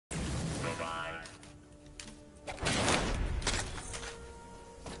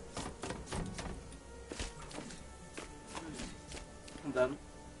I'm done.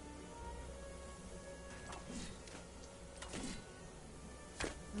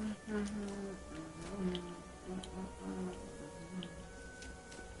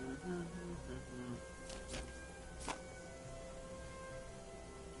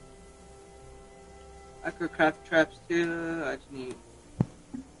 I could craft traps too. I just need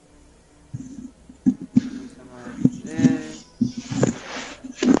some this,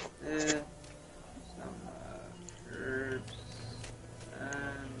 this, some herbs,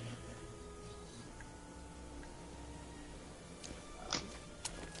 and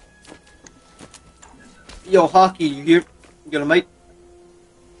yo, Hockey, you here? You gonna mate?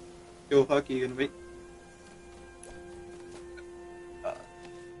 Yo, Hockey, you gonna mate?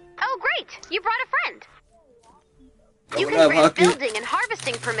 Oh, great! You brought a friend. You What can up, grant Hockey? building and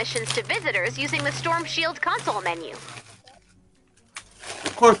harvesting permissions to visitors using the Storm Shield console menu.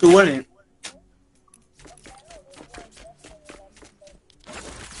 Of course, we wouldn't.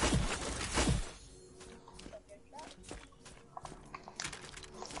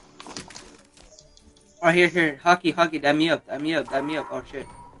 Oh, here, Hockey, dab me up. Oh shit.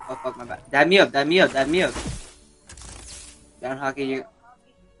 Oh fuck, my bad. Dab me up. Down, Hockey, you.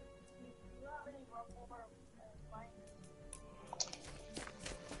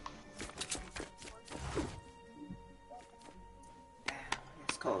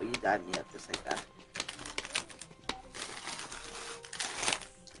 It's cool. You dab me up just like that.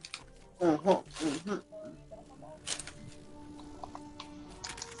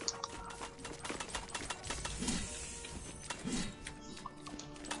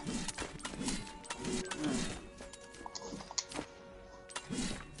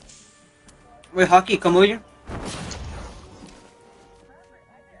 Wait, Hockey, come over here.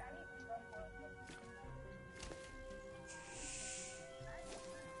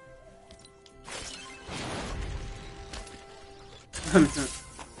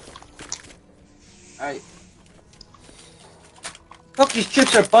 Alright. Fuck, these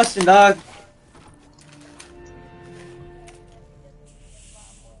chips are busting, dog.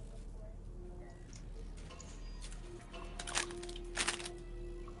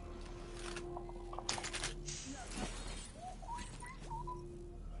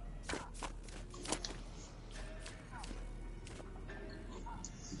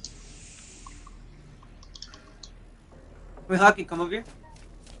 Wait, Hockey, come over here.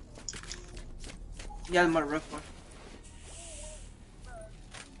 Yeah, I'm a rough one.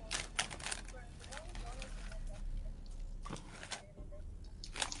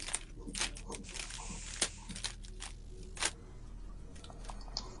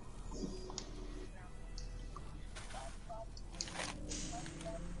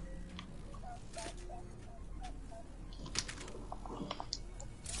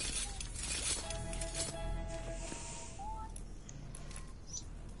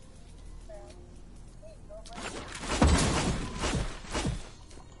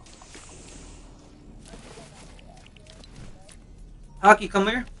 Hockey, come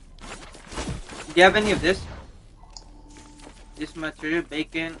here. Do you have any of this? This material,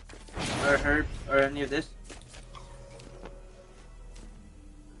 bacon, or herbs, or any of this?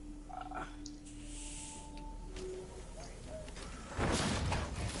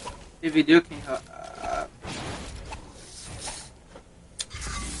 If you do, can you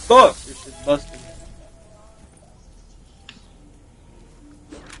fuck! This is busting.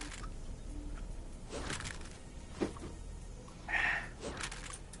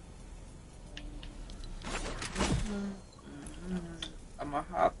 I'm gonna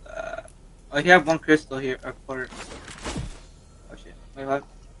hop. Oh, you have one crystal here, or quarter. Oh shit. Wait, what?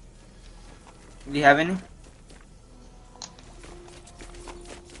 Do you have any?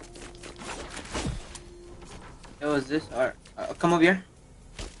 It was this, or come over here.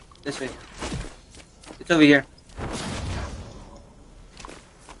 This way. It's over here.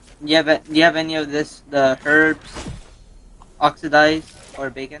 Do you have any of this? The herbs, oxidized, or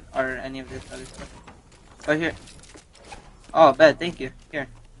bacon, or any of this other stuff? Oh here. Oh, bad. Thank you. Here.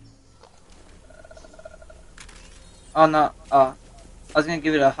 Oh no. I was gonna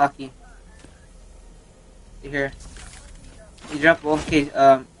give it a Hockey. Here. He dropped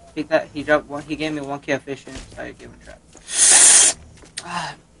 1k. Pick that. He dropped one. He gave me 1k efficient. So I gave him a trap.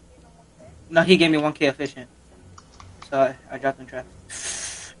 No, he gave me 1k efficient. So I dropped him trap.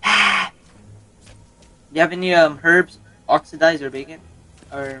 Do you have any herbs, oxidized or bacon,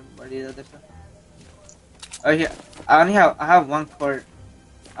 or the other stuff? Oh here. I have one quart.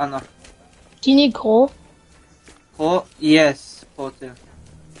 Oh no. Do you need coal? Coal? Yes, coal too.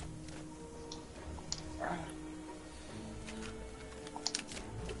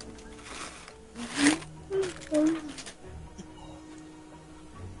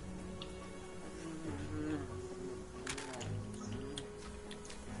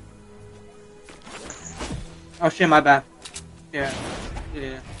 Oh shit, my bad. Yeah.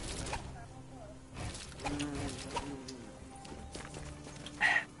 Yeah.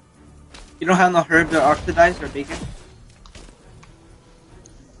 You don't have no herbs or oxidized or bacon?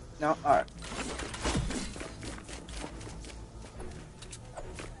 No? Alright.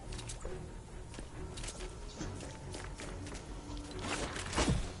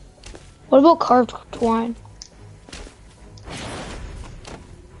 What about carved twine?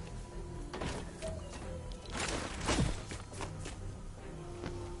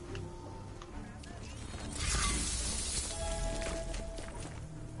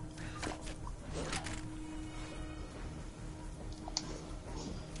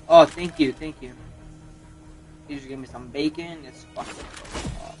 Oh, thank you, thank you. You just give me some bacon. It's fucking so.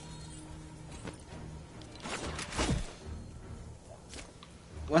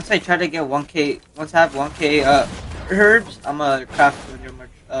 Once I try to get 1K, once I have 1K herbs, I'm gonna craft 200 more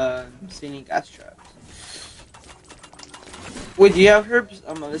scenic gas traps. Wait, do you have herbs?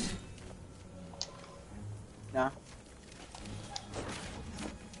 I'm gonna listen. No.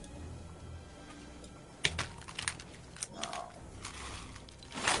 No.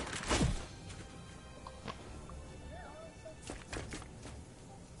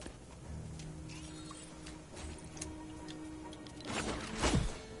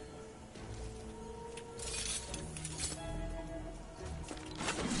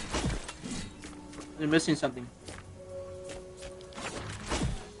 You're missing something.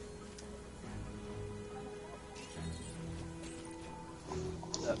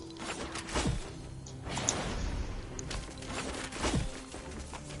 Look.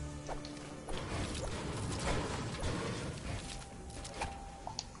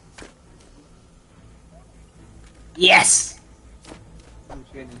 Yes! I'm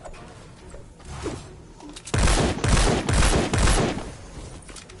just kidding.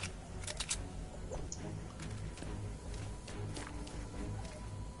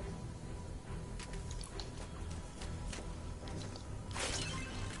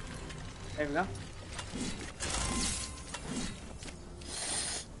 There we go.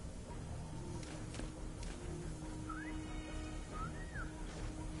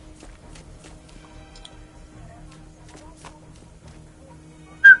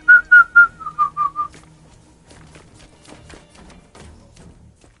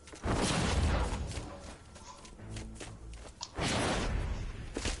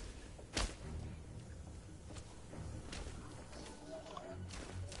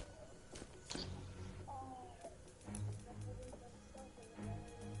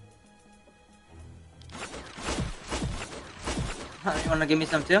 You wanna give me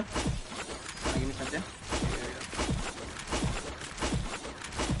some too? Wanna give me some too? Here we go.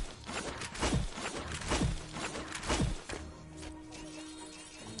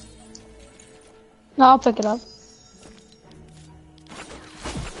 No, I'll pick it up.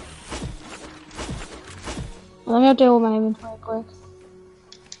 Let me update my inventory quick.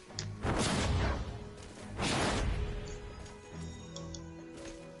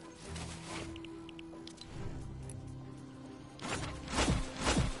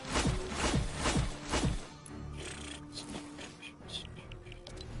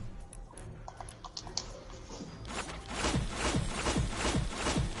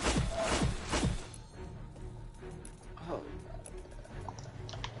 Oh.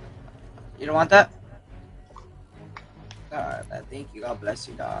 You don't want that? Alright, man. Thank you. God bless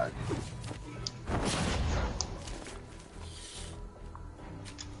you, dog.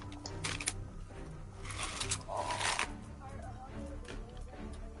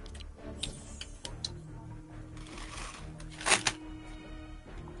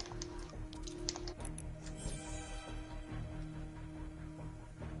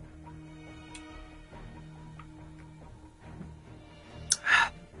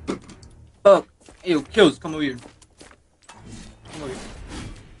 Fuck. Hey, yo, kills, come over here. Come over here.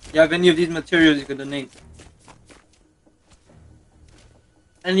 You have any of these materials you could donate?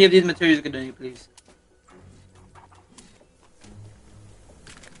 Any of these materials you could donate, please.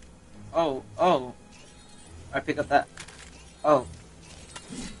 Oh, oh. I pick up that. Oh.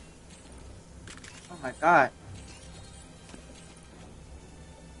 Oh my god.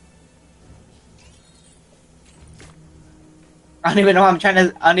 I don't even know I'm trying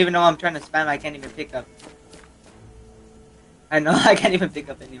to. I don't even know I'm trying to spam. I can't even pick up. I know I can't even pick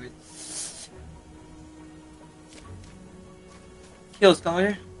up anyways. Kills, come over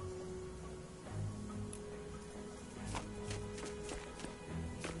here.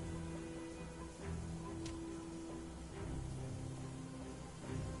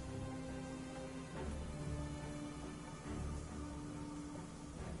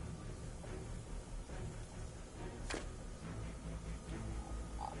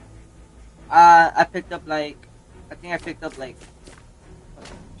 I picked up like, I think I picked up like. Hold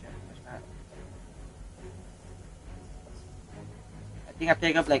on, let me check. What's that? I think I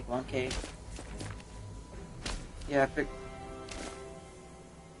picked up like 1K. Yeah, I picked.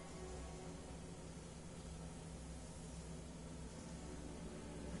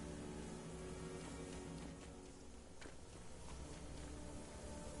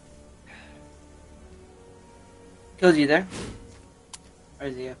 Kills you there? Or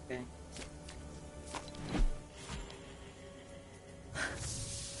is he okay?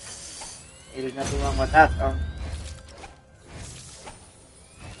 Hey, there's nothing wrong with that, though.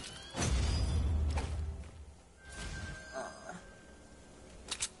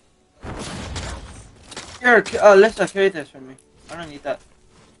 Here, Lisa, carry this for me. I don't need that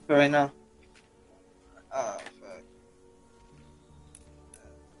for right now. Oh, fuck.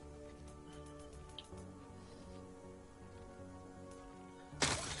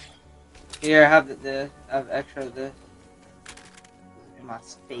 Here, I have this. I have extra of this in my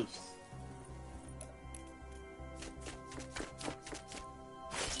space.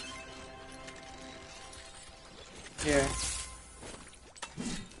 Here.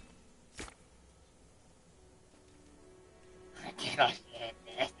 I cannot stand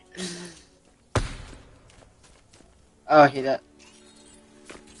this. Oh, I hate that.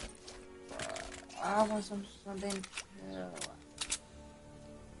 I want something.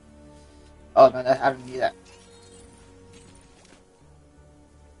 Oh no, I don't need that.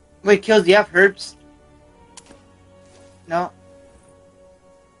 Wait, Kills, do you have herbs? No.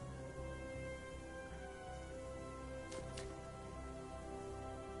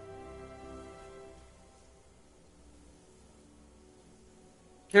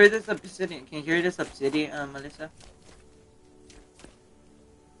 Carry this obsidian. Can you carry this obsidian, Melissa?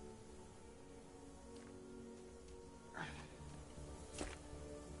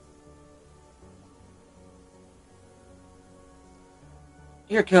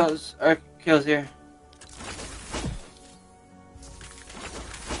 Here, Kills. Or Kills here.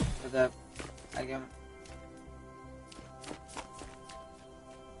 For the, I give him.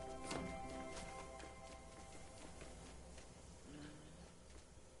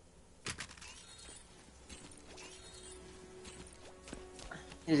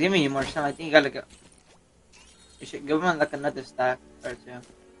 He's giving you more stuff. I think you gotta go. You should give him like another stack or two.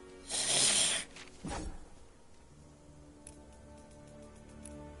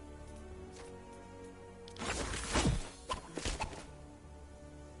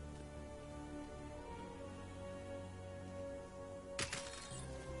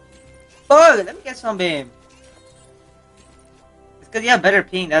 Oh, let me get some beam. It's cause you have better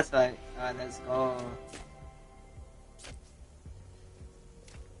ping, that's why. Alright, let's go.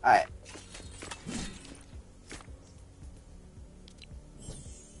 Alright.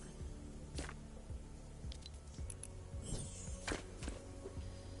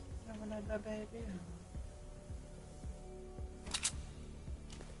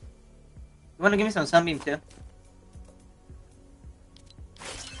 You wanna give me some sunbeam too?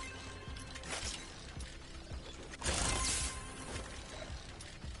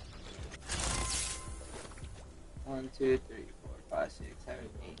 One, two, three, 4, 5, 6, 7,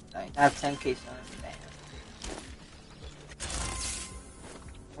 8, 9. I have 10k sun.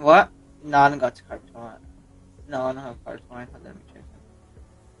 What? No, I don't got to card 20. No, I don't have card 20. Hold on, let me check.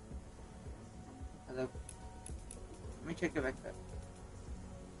 Hello. Let me check it back up.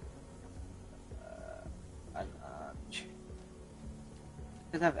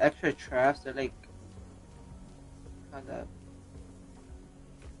 Because I have extra traps, they're like. Hold up.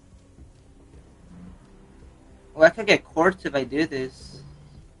 Well, I could get quartz if I do this.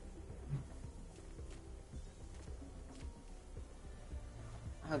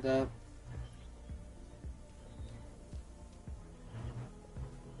 Hold up.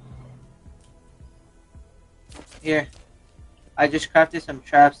 Here. I just crafted some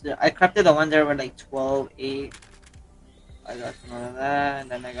traps. I crafted the one there were like 12, 8. I got some of that,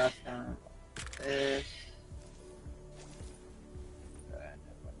 and then I got some of this.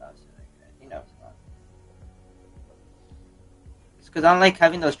 What else did I get? I think that was fun. It's because I don't like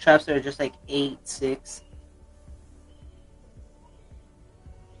having those traps that are just like 8, 6.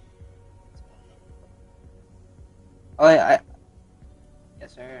 Oh, yeah,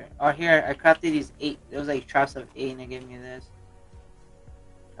 yes, sir. Oh, here, I crafted these 8. It was like traps of 8, and they gave me this.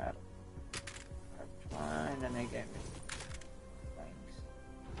 Trap. And then they gave me.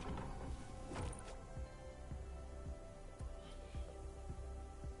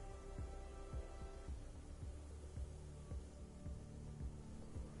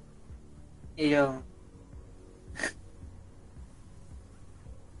 Hey, yo.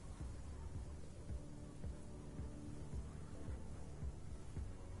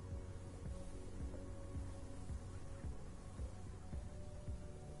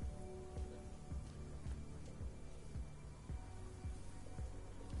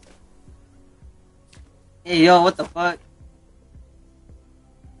 Hey yo, what the fuck?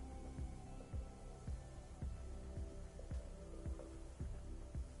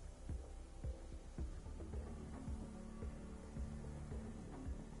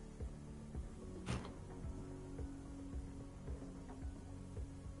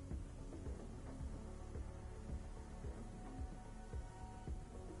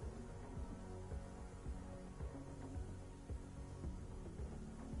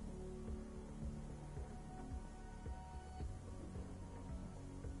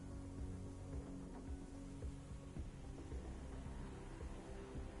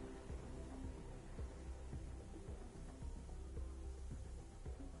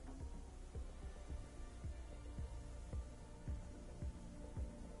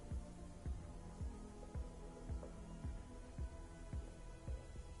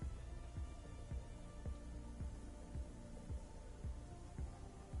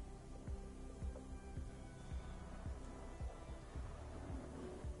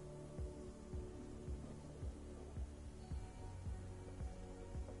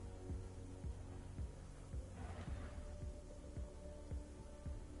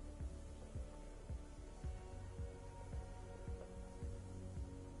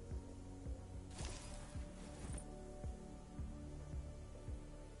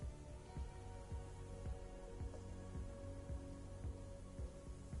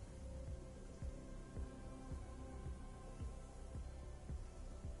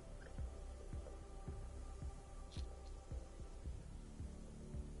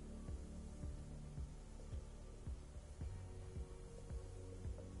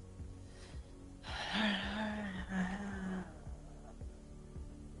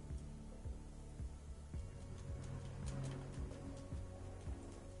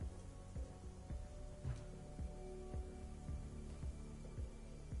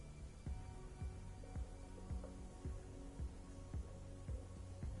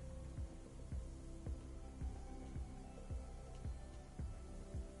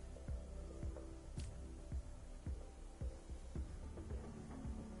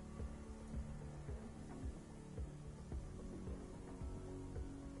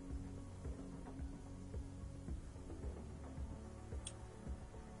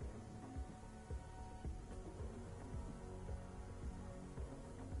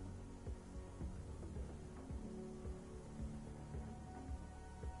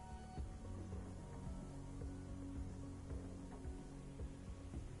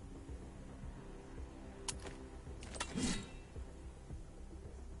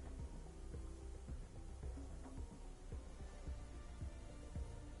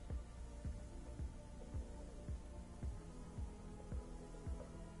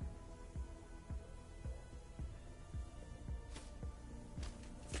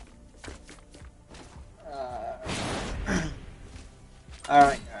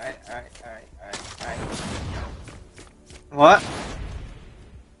 Alright. What?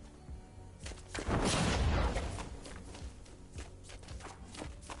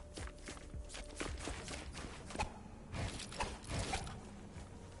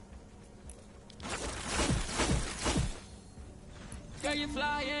 Girl, you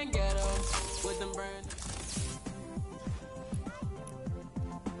fly and get up with them brand.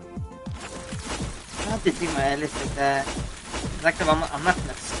 I have to take my Ellis like that. Like I'm not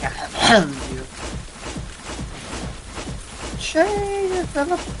gonna scam you. Shay,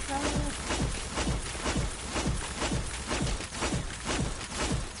 Philip.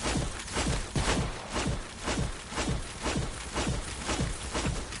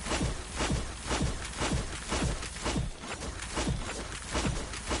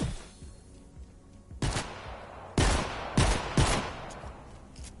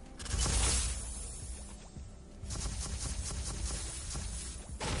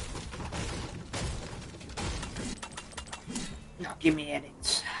 Now give me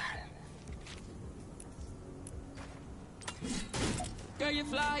edits. Girl, you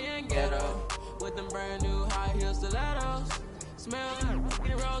fly and get up with them brand new high heel stilettos. Smell like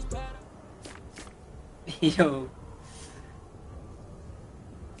rose petals. Yo.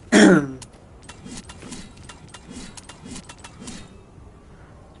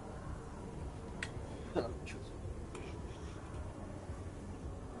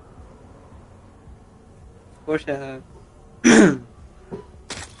 Of course I have.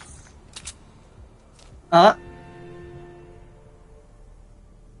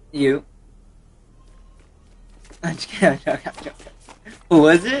 You. I'm just kidding. I'm joking. Who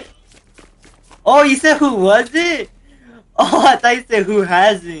was it? Oh, you said who was it? Oh, I thought you said who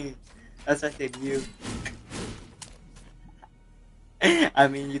hasn't. That's why I said you. I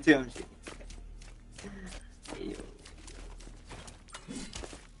mean, you too. I'm kidding.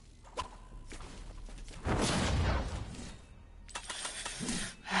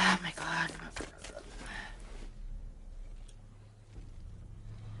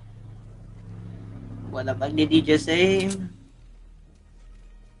 What the fuck did he just say?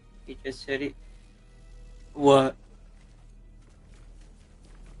 He just said it. What?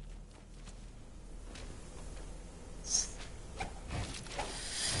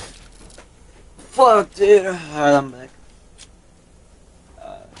 Fuck, dude. Alright, I'm back.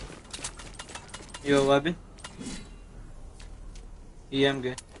 You a weapon? Yeah, I'm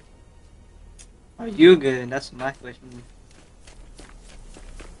good. Are you good? That's my question.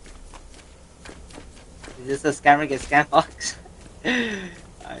 Is this a scammer get scam box?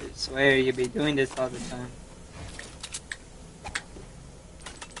 I swear you be doing this all the time.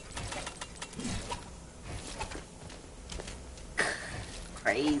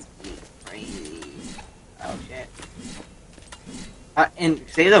 Crazy, crazy. Oh shit. And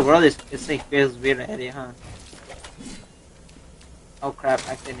Save the World is like feels weird already, huh? Oh crap,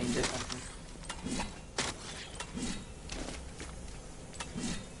 I accidentally did something.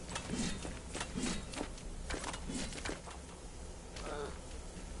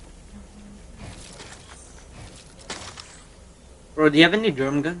 Bro, do you have any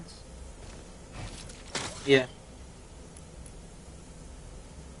drum guns? Yeah.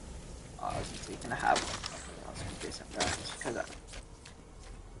 Oh, I was gonna have one. I was gonna get some guns, cause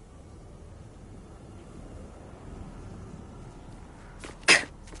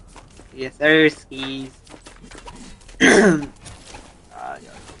yes, sir, skis. Yeah.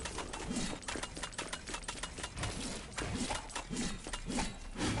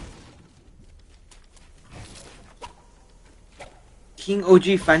 King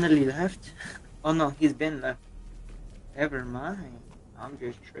OG finally left? Oh no, he's been left. Never mind. I'm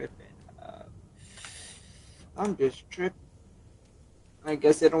just tripping. I'm just tripping. I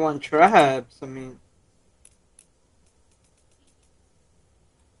guess they don't want traps. I mean,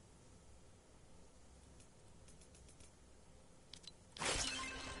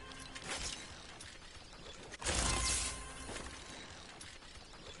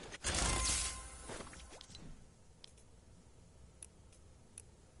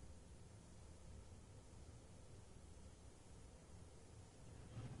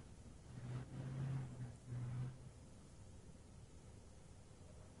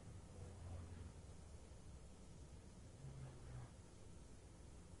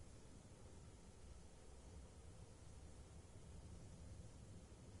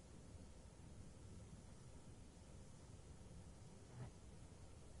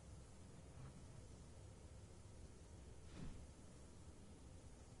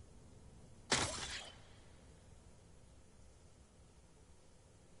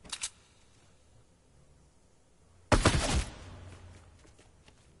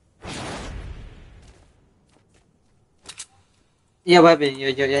 yeah, weapon.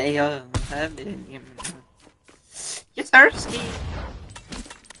 Yo, weapon. You're thirsty.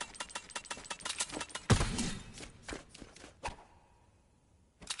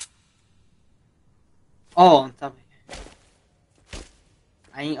 Oh, on top.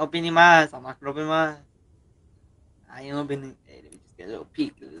 I ain't opening mine. I'm not gonna open mine. I ain't opening. Hey, let me just get a little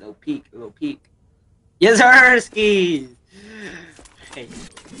peek, a little peek, a little peek. Yes, sir, skis. Hey.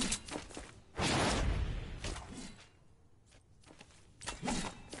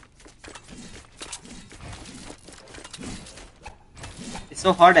 It's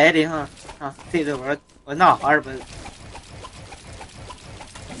so hard to edit, huh? See the word. Well, not hard, but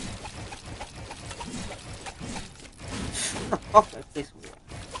what the fuck that place was.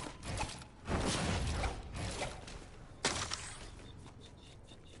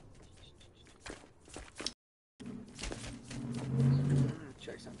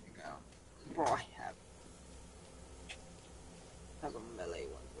 Check something out. Bro, I have a melee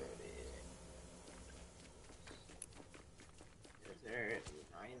 130. Yes, sir.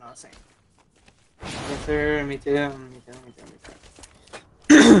 No, you're not saying. Yes, sir. Me too. Me too. Me too. Me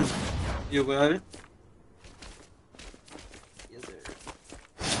too. You got it? Yes, sir.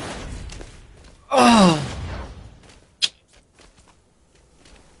 Oh.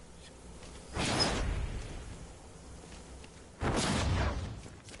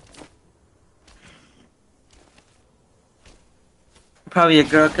 Probably a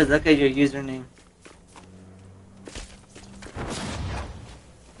girl, cause look at your username.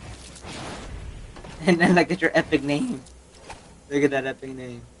 And then look at your epic name. Look at that epic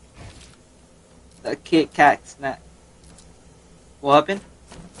name. The Kit Kat snack. What happened?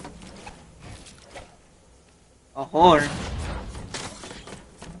 A whore.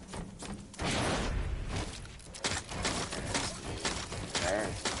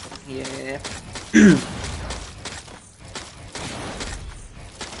 Yeah.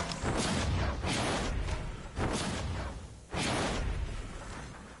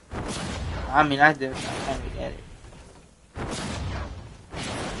 I mean, I do. I kind of get it.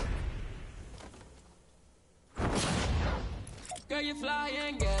 Girl, you fly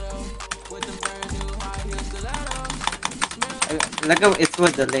and ghetto with them brand new high heel stilettos. Look at it's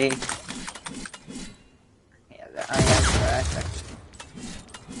with delay. Yeah, I am correct. Actually.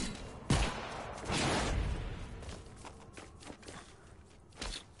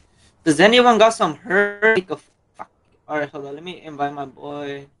 Does anyone got some hurt? Like a fuck. Alright, hold on. Let me invite my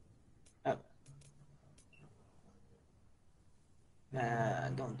boy. Nah,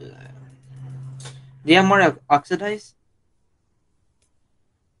 don't do that. Do you have more oxidized?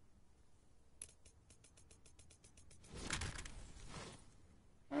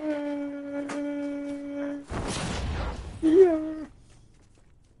 Yeah.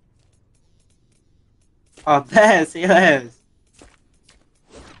 Oh, that's yes.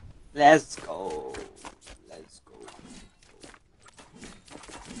 Let's go. Let's go.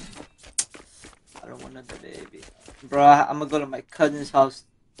 I don't want another baby. Bro, I'm gonna go to my cousin's house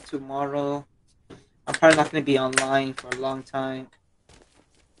tomorrow. I'm probably not gonna be online for a long time.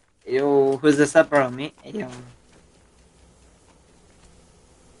 Yo, who's this up, bro? Me? Yo.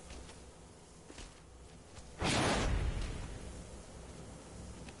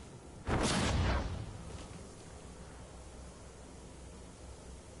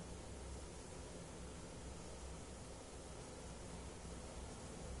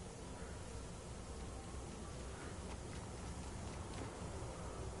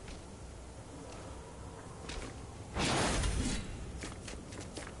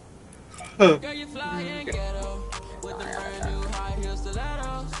 Girl, you fly and ghetto with them brand new high heel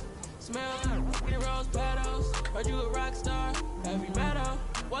stilettos. Smell like rose petals. Heard you a rock star, heavy metal.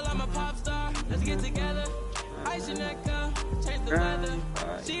 Well, I'm a pop star. Let's get together. Ice your neck up, change the weather.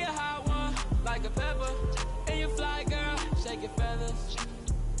 She a hot one, like a pepper. And you fly, girl, shake your feathers.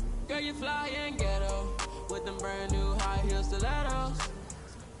 Girl, you fly and ghetto with them brand new high heel stilettos.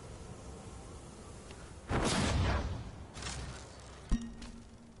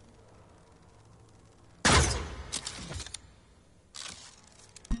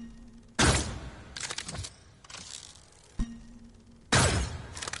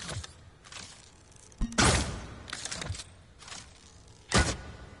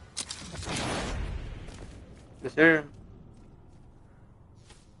 Yes, sir.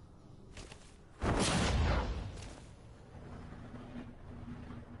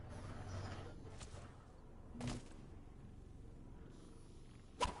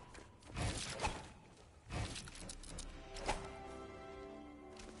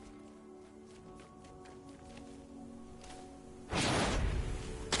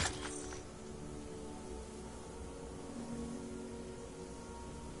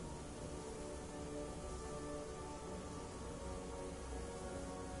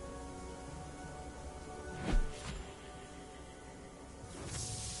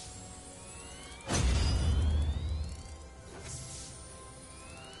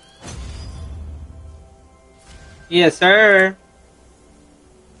 Yes, sir.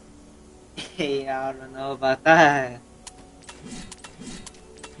 Hey, I don't know about that.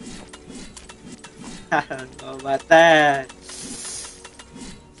 I don't know about that.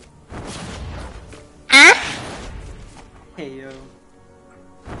 Hey, yo.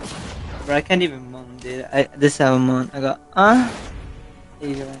 Bro, I can't even moan, dude. This have a moan. I go,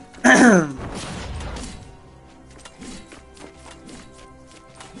 Hey, yo.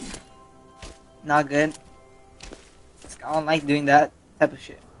 Not good. I don't like doing that type of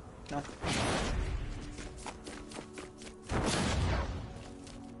shit. No.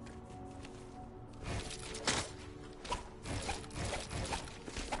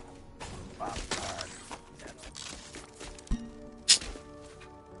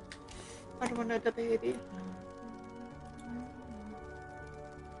 I don't want the baby.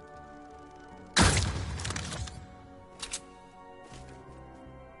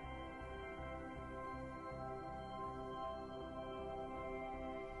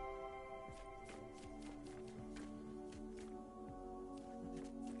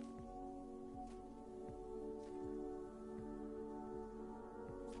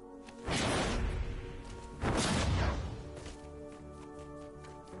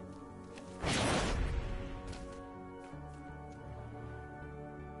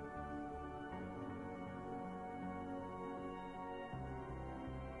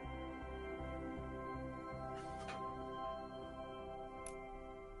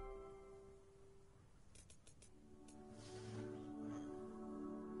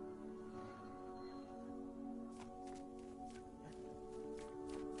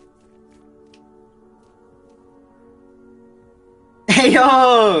 Hey,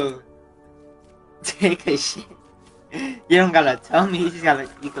 yo! Cause shit. You don't gotta tell me, you just gotta,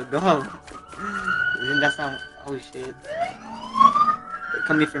 you could go. Then that's not, oh shit. They're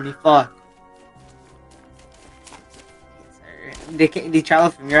coming for me, fuck. Yes, sir. They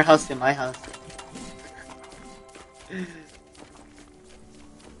travel from your house to my house.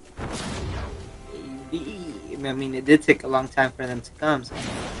 Maybe. I mean, it did take a long time for them to come, so.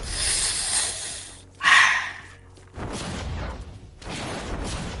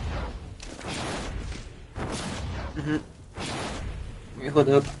 Wait, hold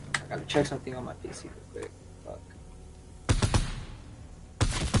up. I gotta check something on my PC real quick. Fuck.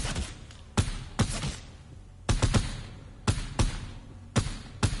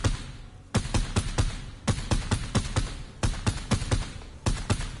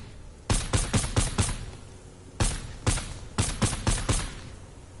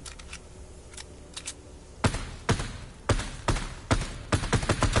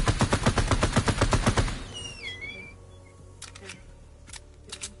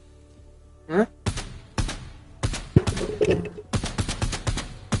 Huh?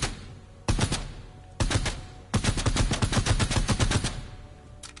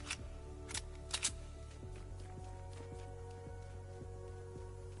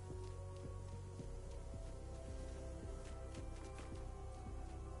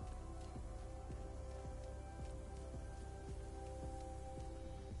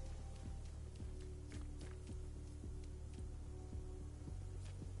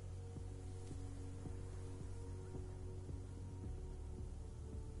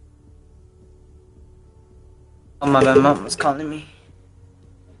 Oh my bad, mom was calling me.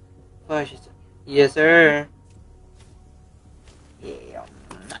 Oh, she said, yes, sir. Yeah.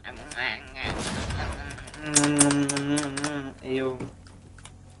 Ew.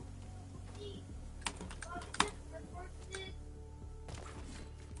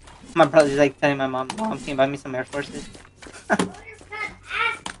 My brother's like telling my mom, can you buy me some Air Forces? I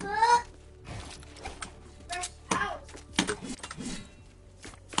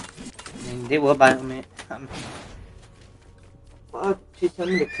mean, they will buy them. Fuck, she's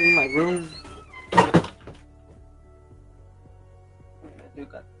telling me to clean my room. I do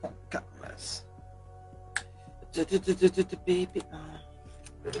got mess. Baby.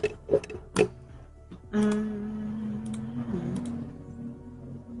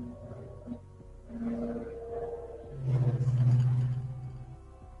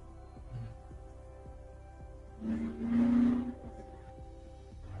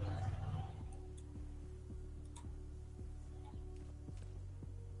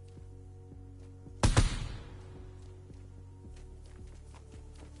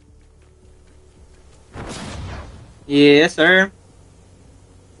 Yes, sir.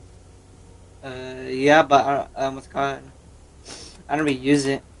 Yeah, but what's it called? I don't really use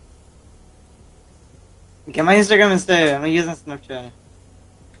it. Get my Instagram instead. I'm using Snapchat.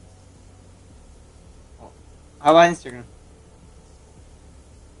 How about Instagram?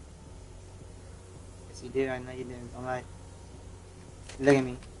 Yes, you do. I know you do. Don't lie. Look at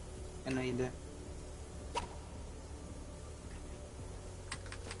me. I know you do.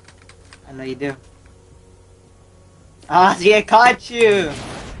 I know you do. Ah, see, I caught you!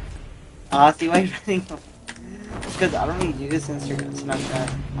 Ah, see why you're running? Because I don't really use Instagram, Snapchat.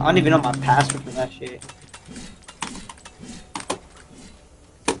 I don't even know my password for that shit.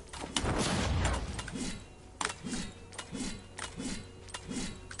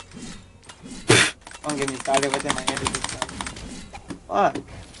 Don't get me started with it, my editing stuff. Fuck.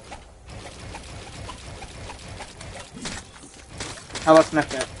 How about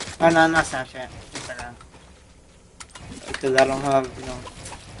Snapchat? Oh, no, not Snapchat. Instagram. Because I don't have, you know,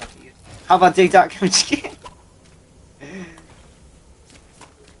 stuff to use. How about TikTok? I'm just kidding.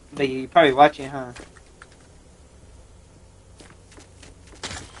 But you're probably watching, huh?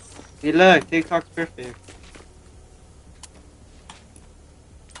 See, look, TikTok's perfect.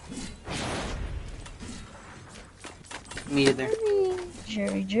 Me either.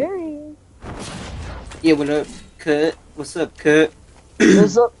 Jerry. Yeah, what up, Cut? What's up, Cut?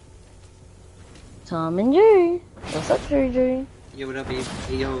 What's up? Tom and Jerry. What's up, Jerry? Yo, what up, baby?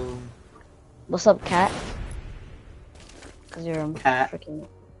 Hey, yo. What's up, Cat? Cause you're a Cat. freaking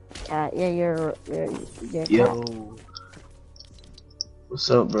cat. Yeah, you're Yo. What's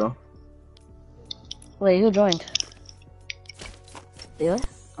up, bro? Wait, who joined? You?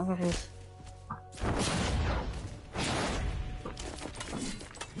 I'm confused.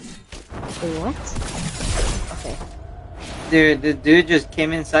 Wait, what? Okay. Dude, the dude just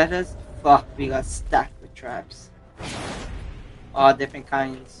came inside us. Fuck, we got stacked with traps. All different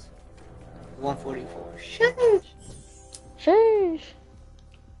kinds. 144. Sheesh. Sheesh.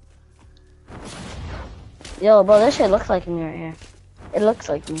 Yo, bro, this shit looks like me right here. It looks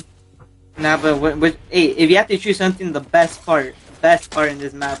like me. Nah, but hey, if you have to choose something, the best part in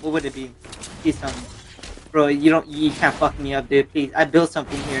this map, what would it be? Please tell me. Bro, you can't fuck me up, dude. Please, I built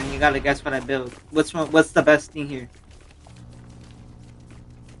something here, and you gotta guess what I built. What's the best thing here?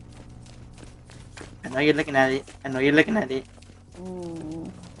 I know you're looking at it.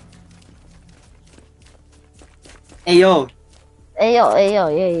 Hey yo. Hey yo,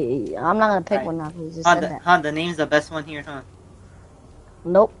 yeah. I'm not gonna pick one now because you just said that. The name's the best one here, huh?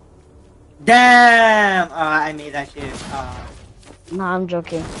 Nope. Damn! Oh, I made that shit. Nah, I'm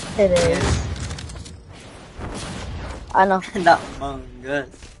joking. It is. I know. The Among Us.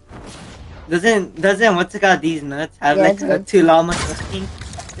 Doesn't what's it called? These nuts have Yeah, like it's good. 2 llamas looking?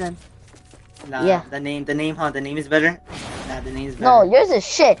 Good. Nah, Yeah. The name, huh? The name is better. Nah, the name's better. No, yours is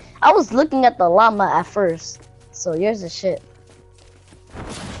shit. I was looking at the llama at first, so yours is shit.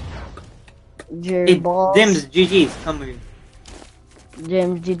 Jerry Hey, balls. Dims, GG's, come here.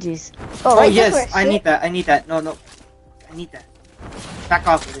 Jim, GG's. Oh right, yes, different I shit. need that. No, I need that. Back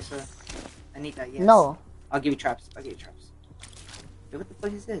off, Alyssa. I need that. Yes. No. I'll give you traps. Wait, what the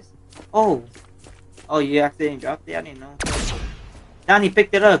fuck is this? Oh, you accidentally dropped it. I didn't know. Donnie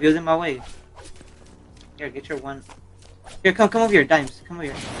picked it up. He was in my way. Here, get your one. Here, come over here, Dimes. Come over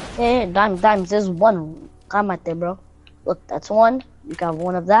here. Hey, dimes. There's one. Come right there, bro. Look, that's one. You can have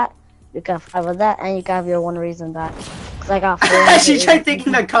one of that. You can have 5 of that, and you can have your one reason that. Cause I got 4. She tried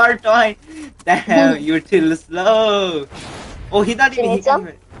taking the car fine. Damn, you were too slow. Oh, he's not Can even. you He some?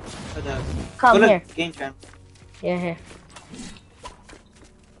 can't Come go to here. Game Tram. Here.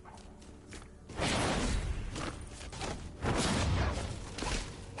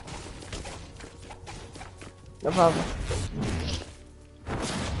 No problem.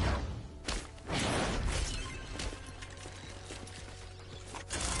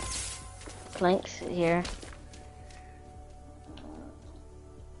 Planks here.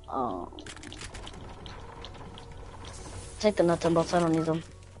 Oh. Take the nuts and bolts, I don't need them.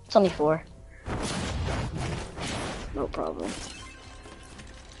 It's only 4. No problem.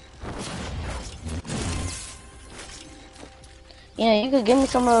 You know, you could give me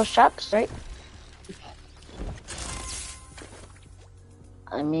some of those traps, right?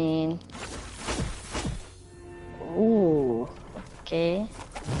 I mean... Ooh. Okay.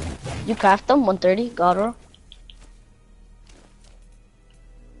 You craft them, 130, Godro.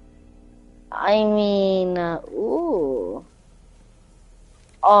 I mean... ooh.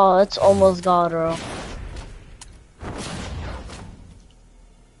 Oh, it's almost Godro.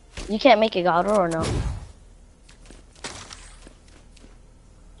 You can't make it Godro or no?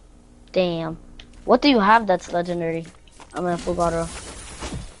 Damn. What do you have that's legendary? I'm gonna full Godro.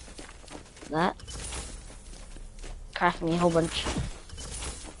 That. Craft me a whole bunch.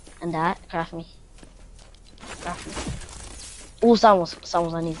 And that. Craft me. Ooh, Samos.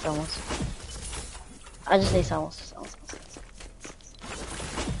 I need Samos. I just need Samos.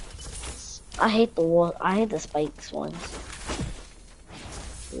 I hate the wall. I hate the spikes ones.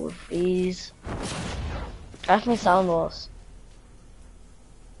 4 freeze. Craft me sound walls.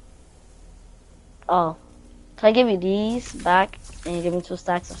 Oh. Can I give you these back and you give me 2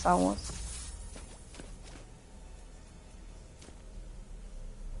 stacks of sound walls?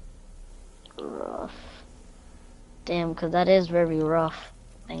 Rough. Damn, cause that is very rough.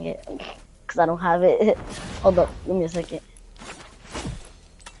 Dang it. Cause I don't have it. Hold up, give me a second.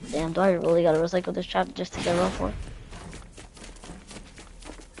 Damn, do I really gotta recycle this trap just to get rough for?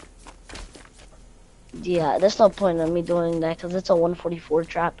 Yeah, there's no point in me doing that because it's a 144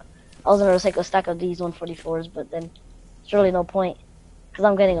 trap. I was gonna recycle a stack of these 144s, but then there's really no point because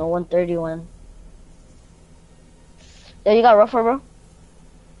I'm getting a 131. Yo, you got rougher, bro?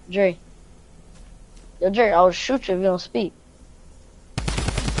 Jerry. Yo, Jerry, I'll shoot you if you don't speak.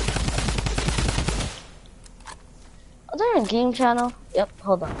 Are they in game channel? Yep,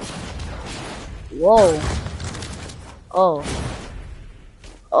 hold on. Whoa. Oh,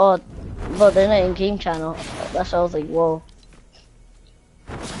 but they're not in game channel. That's why I was like, whoa.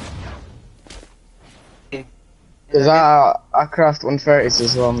 Cause I craft 130s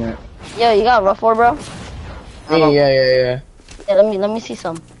as well, mate. Yo, you got rough for, bro? Yeah. Yeah, let me see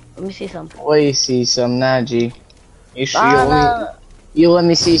some. Wait, you see some Naji. You sure Nah. you let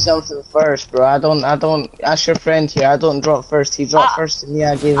me see something first, bro. I don't. Ask your friend here. I don't drop first. He dropped first to me.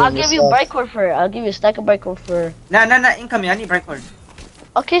 I gave him I'll give you stuff. breakcore for it. I'll give you a stack of breakcore for. Nah, incoming. I need breakcore.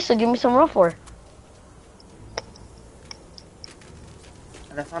 Okay, so give me some rough for.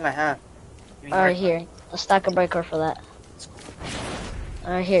 That's all I have. Alright, here. A stack of breakcore for that.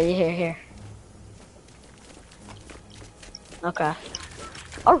 Alright, here. Okay.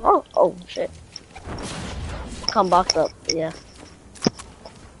 Oh, shit. come boxed up. Yeah.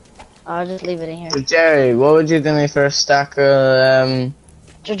 I'll just leave it in here. Jerry, what would you do me for a stack of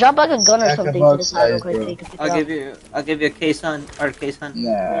Just drop like a gun or Stack of something to the side real box quick size, so you can pick it I'll up. give you a case on or case on. Nah.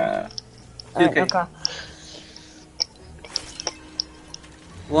 2K. Alright, okay.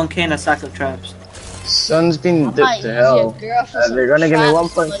 1K and a sack of traps. Sun's been I might dipped use to your hell. girl for some They're gonna give me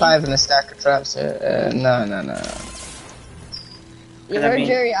traps, 1.5 and a stack of traps. No. You I heard mean-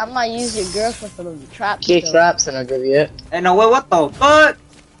 Jerry? I might use your girl for some traps. Key though. traps and I'll give you it. Hey, no, what the fuck?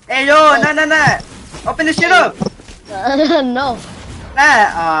 Hey, yo, nah. Open this shit up. No.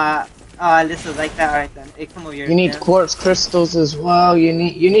 This is like that. Alright then. Hey, come over here. You need yeah. quartz crystals as well. You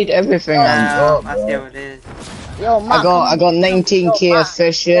need everything on top, I see bro. how it is. Yo, Ma, I got 19k Yo,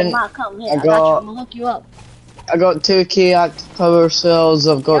 efficient. Ma, come here. I I got you. got- I'm gonna hook you up. I got 2k active power cells.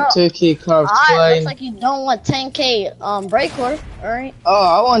 I've got Yo. 2k carved Alright, twine. looks like you don't want 10k break core. Alright. Oh,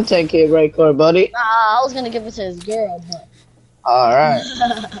 I want 10k breakcore, buddy. Nah, I was gonna give it to his girl, but. Alright.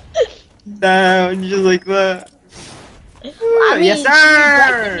 Down, just like that. I mean, Yes, she sir.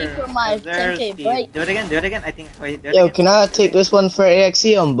 begged me for my Yes, sir, 10K Steve. break. Do it again. I think. Wait, do it Yo, again. can I take this one for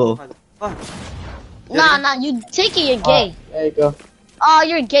AXE Umbo? What the fuck? Nah, you take it, you're gay. There you go. Oh,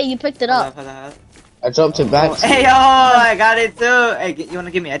 you're gay, you picked it up. Hold on. I dropped it back. Hey, yo, I got it too. Hey, you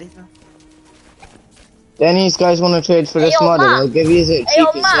wanna give me edit? Then these guys want to trade for this yo, model. Ma. I'll give you it Hey, cheap yo,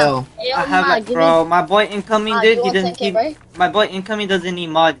 as Ma. hell. Hey, yo, I have Ma, like, give bro, me. my boy incoming, Ma, dude. you He want doesn't. 10K break? My boy incoming doesn't need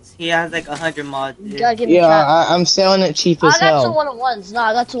mods. He has like 100 mods. You Dude. gotta give me Yeah, trap. I'm selling it cheap as I got two hell. 1-on-1s. No,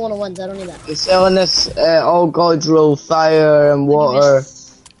 I got two 1-on-1s. I don't need that. I'm selling this all gods roll, fire and water.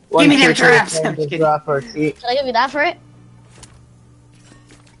 Give me them 1, 2, 3, traps. 10 I'm to kidding. drop or cheap. Can I give you that for it?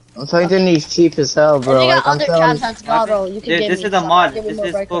 I'm finding these cheap as hell, If bro. you Like, got other traps that's Nothing. Garo, you can Dude, give this me. is a so mod. I'll give you This more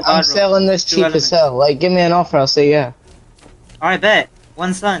is break. full I'm God selling this Two cheap elements. as hell. Like, give me an offer, I'll say yeah. Alright, bet.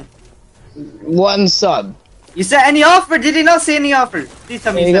 One son. One sub. You said any offer? Did he not say any offer? Please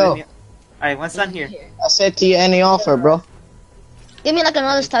tell me There you you said go. any. Alright, one son here. I said to you any offer, bro. Give me like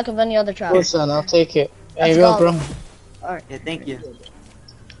another stack of any other trap. Go, son, I'll take it. There you Let's go, go. bro. Yeah, thank you.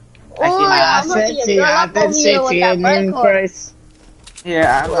 Oh, Actually, yeah, nah, I'm hooking your girl up over here with that break core. price.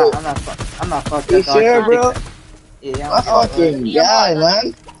 Yeah, I'm not fucked You up, dog. sure, bro? Yeah, My I'm fucked up. fucking guy,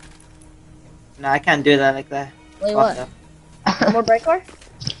 man. No, I can't do that like that. Wait, Fucked what? up. More break core?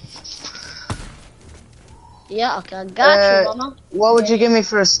 Yeah, okay, I got you, mama. What would you give me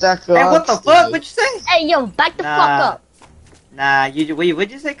for a stack of Hey, what the oxy? fuck? What'd you say? Hey, yo, back the fuck Nah. up. Nah,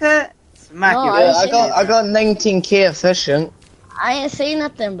 what'd you say, cut? Smack No, you. I Yeah, didn't I got 19k efficient. I ain't say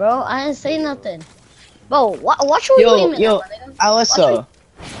nothing, bro. I ain't say nothing. Bro, watch what Yo, you aiming yo, at, my nigga. Alyssa.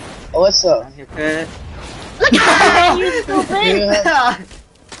 Alyssa, I'm here, cut. Look at you, do you stupid. have,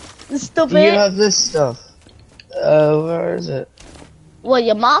 do you Stupid. have this stuff? Where is it? What,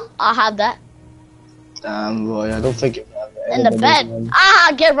 your mom? I'll have that. Damn, boy, I don't think you have it. In the bed. Anybody's mom.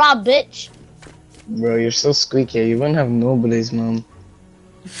 Ah, get robbed, bitch. Bro, you're so squeaky. You wouldn't have nobody's mom.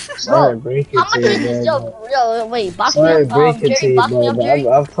 Sorry to break it How much to is you, this? bro. Yo, wait, box me Sorry to up. break it to Jerry, you, box me bro, up, but Jerry.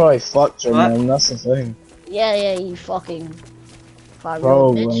 I've probably fucked her, What? man. That's the thing. Yeah, you fucking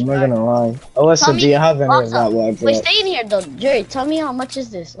Bro, bitch. I'm not gonna lie. Alyssa, Tell do me- you have any box of that up. wardrobe? Wait, stay in here, though. Jerry, tell me how much is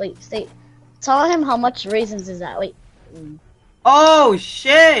this? Wait, stay. Tell him how much raisins is that. Wait. Oh,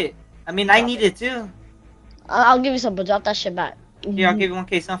 shit! I mean, I need it too. I'll give you some, but drop that shit back. Here, I'll give you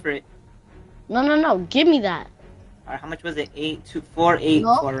 1K some for it. No. Give me that. Alright, how much was it?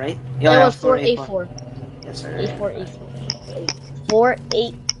 484, right? It was 484. Yes, sir.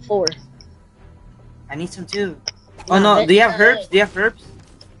 484. I need some too. Nah, Oh no, bitch, do you have nah, herbs? Do you have herbs?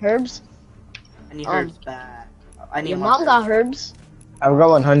 Herbs? I need Um, herbs bad. I need Your more mom herbs. got herbs? I've got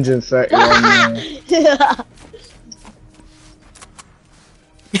 130 on there. Let's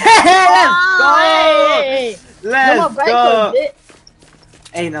go! Hey! No more Let's break go! bitch.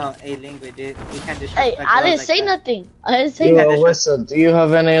 Hey, no, hey, Lingua, dude. You can't just. Hey, I didn't say nothing. I didn't say Yo, nothing. Alyssa, do you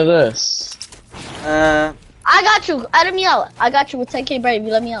have any of this? Uh, I got you. Let me out. I got you with 10K break. You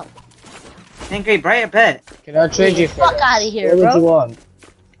let me out. 10K bright, I bet. Can I trade you for Fuck this? out of here, What would you bro. want?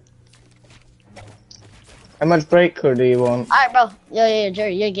 How much breaker do you want? Alright, bro. Yo,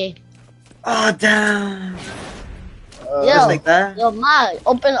 Jerry, you're gay. Oh, damn. Yo. Just like that? Yo, ma,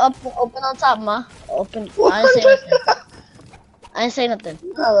 open on top, ma. Open. I didn't say nothing. I didn't say nothing.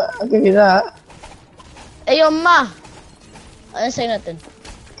 I'll give you that. Hey, yo, ma. I didn't say nothing.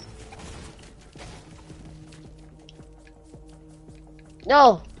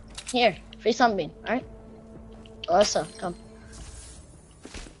 Yo, here, free sunbeam, alright? Alyssa, come.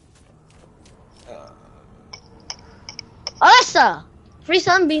 Alyssa! Free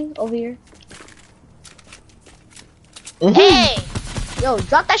sunbeam over here. Mhm. Hey! Yo,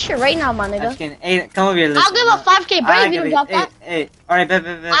 drop that shit right now, my I'm nigga. just kidding. Hey, come over here, listen. I'll give a 5K break if you don't drop that. Hey, alright, bet.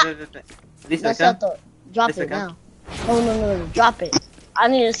 Lisa, That's come. not the. Drop Lisa, it come. now. No, drop it. I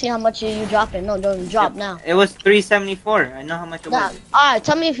need to see how much you drop it. No, don't drop now. It was 374. I know how much it Nah. was. Alright,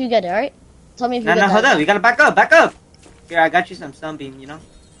 tell me if you get it, alright? Tell me if you No, get it. hold up. We gotta back up. Here, I got you some sunbeam, you know?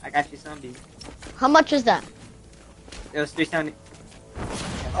 I got you sunbeam. How much is that? It was 370.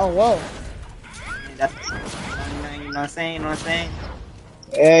 Oh, whoa. That's, you know what I'm saying?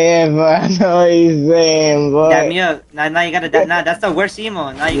 Yeah, bro. I know what he's saying, boy. Dab me up. Now you gotta, nah, that's the worst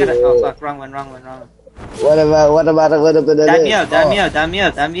emo. Now you gotta, oh fuck, wrong one. What about a little bit of Dab this? me up.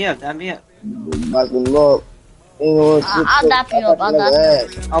 Fucking look. I'll dap you up.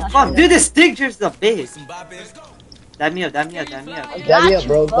 Oh fuck, dude, this stick just the base. Dab me up. Dab you up,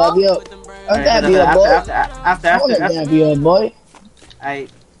 bro. Dab you up. I'll dab you up, boy. I wanna After. dab you up, boy. I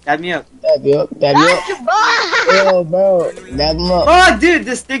dab me up. Dab you up. Got you, bro. Yo, bro. Dab him up. Oh, dude,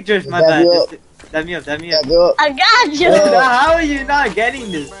 this stick just my Dab bad. you up. Dab me up. Dab you up. I got you. Yeah. How are you not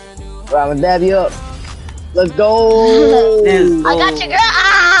getting this? Bro, I'm gonna dab you up. Let's go. I got you, girl.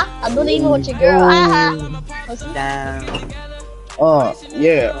 Ah, I don't even want your girl. Ah. Damn.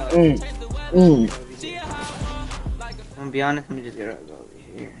 Yeah. I'm gonna be honest. Let me just get it over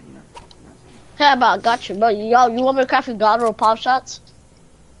here. You know. Hey, but I got you, bro. Yo, you want me to craft you God roll pop shots?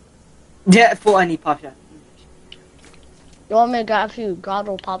 Yeah, full. I need pop shot. You want me to craft you God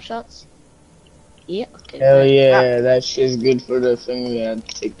roll pop shots? Yeah. Okay. Hell yeah, that shit's good for the finger.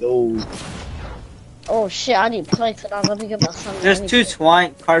 Take those. Oh shit, I need planks and let me get my son. There's two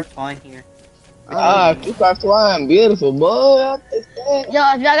carved twine here. Keep our twine. Beautiful, boy. I'll take that. Yo,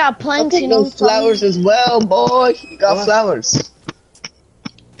 if y'all got I'll planks, take you know. those flowers as well, boy. You got flowers.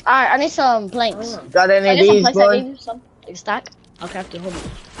 Alright, I need some planks. Got any I of need some these, planks. I boy? need some. Like a stack. I'll craft it. Hold on.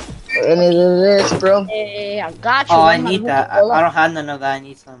 Any of this, bro? Yeah, I got you. Oh, I I'm gonna need hook that. it all I up. don't have none of that. I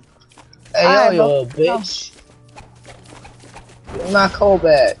need some. Hey, Alright, yo, bro. bitch. Get my coal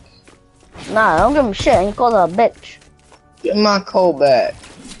back. Nah, I don't give him shit. I ain't call her a bitch. Get my coal back.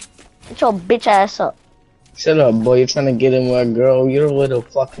 Get your bitch ass up. Shut up, boy. You're trying to get in with a girl. You're a little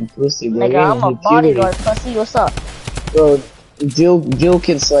fucking pussy, bro. Nigga, You're I'm a in puberty. bodyguard. Pussy, what's up? Bro, Jill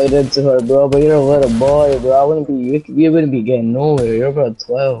can slide into her, bro, but you're a little boy, bro. I wouldn't be, you wouldn't be getting nowhere. You're about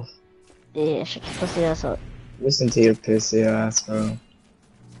 12. Yeah, shut your pussy ass up. Listen to your pissy ass, bro.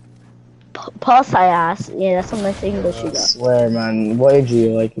 Pussy ass. Yeah, that's some nice English you I got. swear, man. Why'd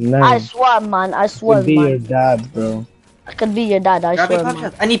you, like, man? I swear, man. I swear, Could be your man. dad, bro. I could be your dad. I Drop me swear, pop man.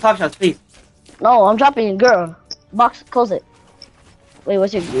 shots. I need pop shots, please. No, I'm dropping you, girl. Box, close it. Wait,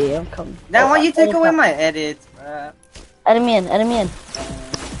 what's your? Yeah, I'm coming. Now, why you take any away trap- my edits, bruh? Enemy in.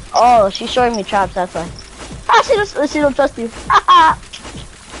 Oh, she's showing me traps. That's why. Ah, she don't trust you. I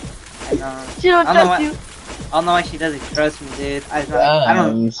know. She don't I don't know trust why- you. I don't know why she doesn't trust me, dude. I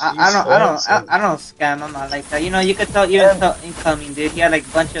don't scam. I'm not like that. You know, you could tell even tell incoming, dude. He had like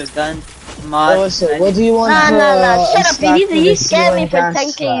a bunch of guns, mods. Oh, so what do you want Nah, for, shut a up. stack He of the scammed me for ceiling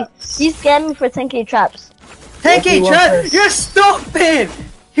 10k. gas He scammed me for 10k traps. 10k What do you want trust. for- You're stupid.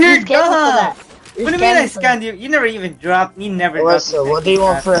 He You're scammed me for that. dumb. He What do you mean I me for that. scammed you? You never even dropped. You never dropped. Melissa, what do you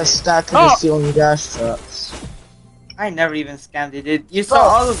want for a stack of the Oh. ceiling gas traps? I never even scammed it, dude. You saw Bro.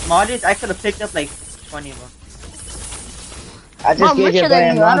 all those modded? I could have picked up like 20 of them. I just I'm gave you richer a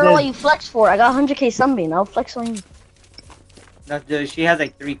than you. I don't know what modded. you flex for. I got 100k sunbeam. I'll flex on you. No, dude, she has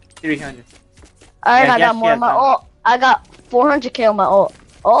like 300. Alright, Yeah, I yes, got more yes, on my I know. ult. I got 400k on my ult.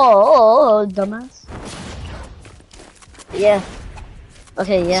 Oh, dumbass. Yeah.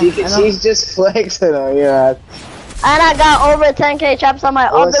 Okay, yeah. I know. She's just flexing on you. And I got over 10k traps on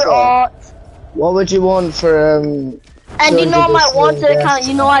my What's other up? ult. What would you want for And you know my 200 wanted gas account,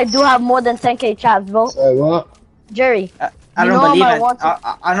 you know I do have more than 10k traps, bro. Sorry, what? Jerry. I You don't know believe my it. wanted-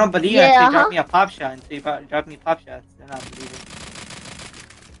 I don't believe it Yeah, until you uh-huh. drop me a pop shot. Until you drop me pop shots, then I'll believe it.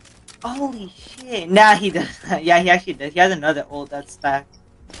 Holy shit. Nah, he does. Yeah, he actually does. He has another ult that's stacked.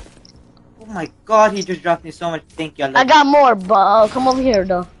 Oh my god, he just dropped me so much. Thank you. I got more, but come over here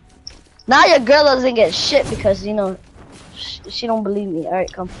though. Now your girl doesn't get shit because, you know, she don't believe me.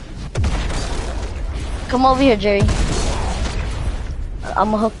 Alright, come. Come over here, Jerry.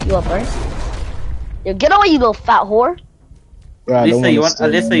 I'ma hook you up, alright? Yo, get away, you little fat whore. Bro, I don't Alyssa, you wanna steal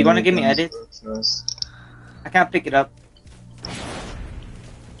Alyssa, you wanna give me money edits? from us. I can't pick it up.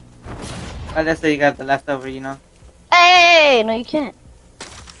 Unless you got the leftover, you know. Hey, no, you can't.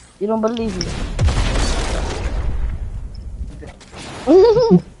 You don't believe me.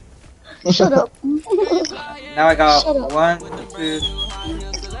 Shut up. Now I got Shut up. 1, 2.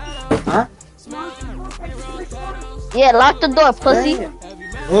 Huh? Yeah, lock the door, pussy.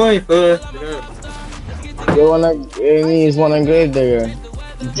 Oi, puss. You wanna, he needs one engraved digger. You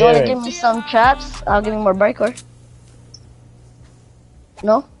wanna Jared. give me some traps? I'll give you more breakcore.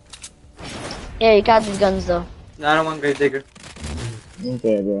 No? Yeah, you got these guns though. No, I don't want Grave Digger.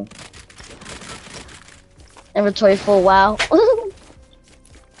 Okay, bro. Inventory full, wow.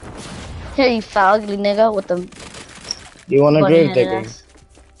 Here, you foul ugly nigga with the You want a grave bunny-headed digger? ass.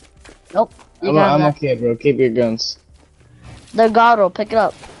 Nope. You I'm, got I'm that. okay, bro. Keep your guns. The Garo, pick it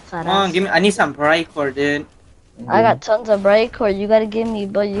up. Fat Come on, ass. give me. I need some bright core, dude. I got tons of breakcore. You gotta give me,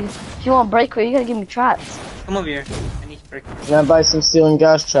 but you, if you want breakcore, you gotta give me traps. Come over here. I need bright core. Can I buy some steel and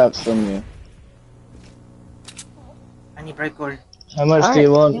gas traps from you? I need bright core. How much do Alright,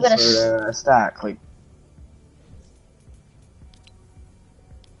 you want you gotta for a stack? Like,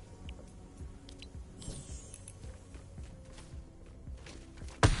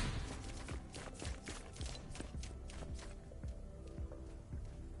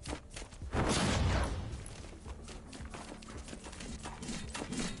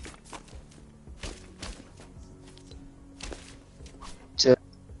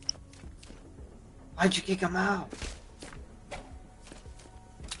 Why'd you kick him out?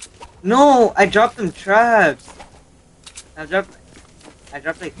 No, I dropped them traps. I dropped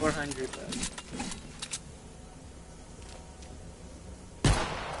like 400.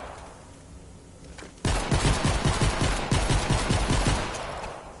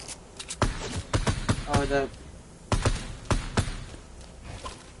 Oh, the.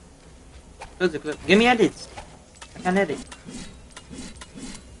 Close the clip. Give me edits. I can't edit.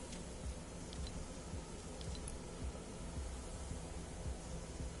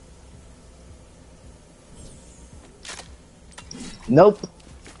 nope.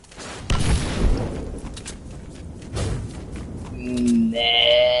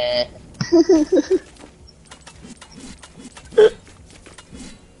 Nah.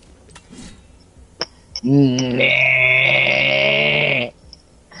 Nah.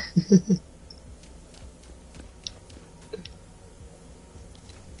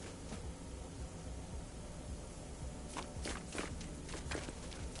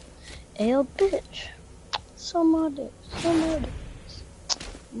 Ayo, bitch. Somebody.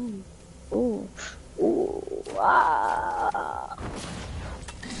 Ooh. Ah.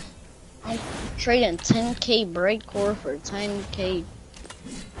 I'm trading 10k breakcore for 10k.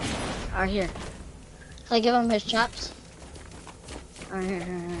 Alright, here. Can I give him his chops? Alright, here.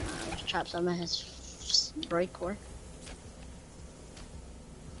 His chops, I meant his breakcore.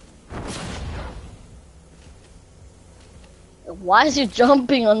 Why is he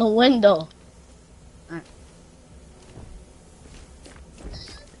jumping on the window? Alright.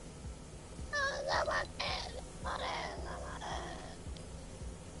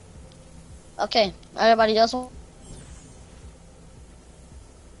 Okay, everybody else.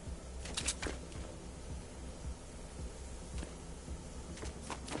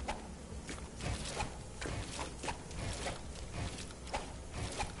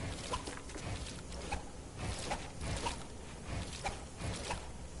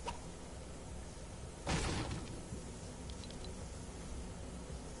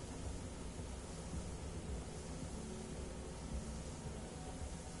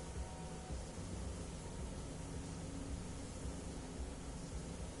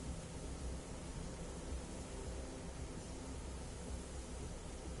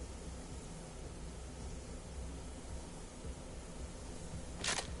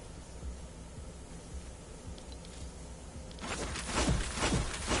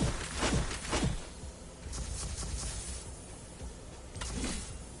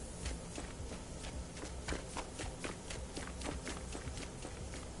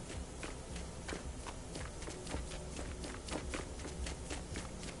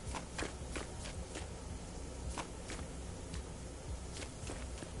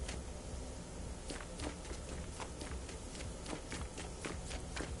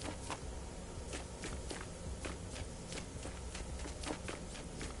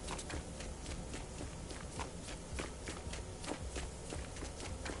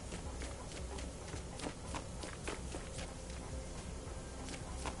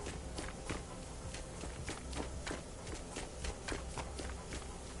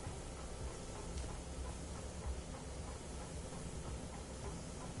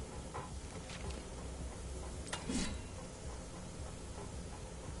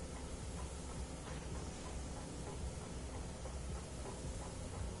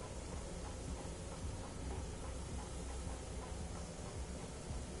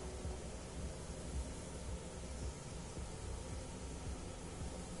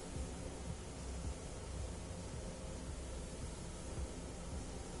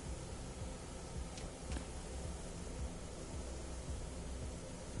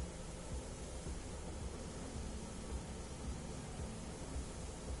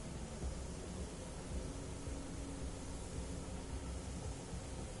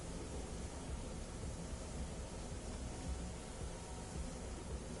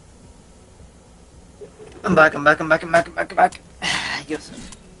 I'm back. Yes.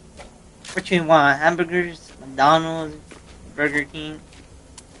 What you want? Hamburgers, McDonald's, Burger King.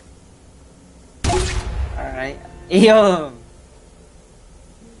 Alright. Yo!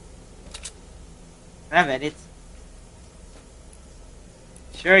 Can I have edits?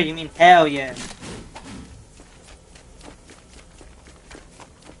 Sure, you mean hell yeah.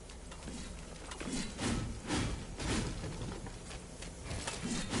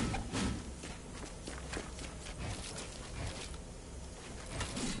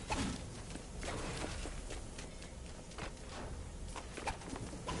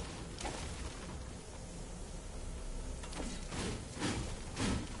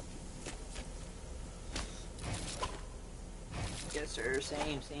 Yes, sir.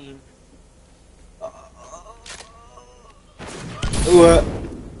 Same. Ooh,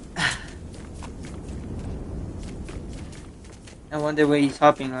 I wonder where he's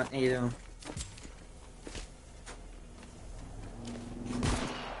hopping on. You.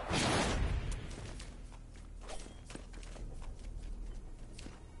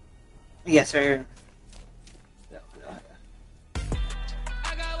 Yes, sir.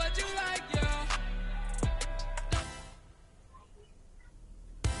 I got what you like, yeah.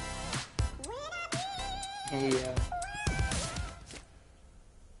 Hey, yeah.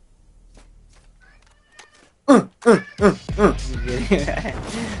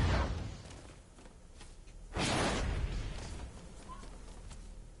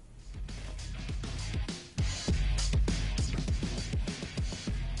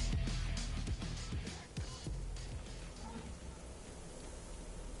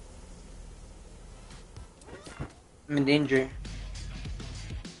 I'm in danger.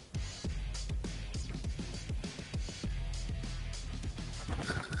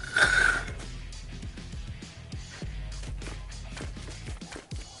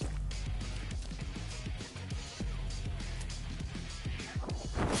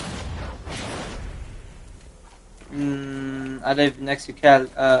 I live next to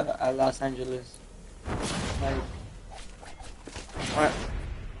Los Angeles. Like,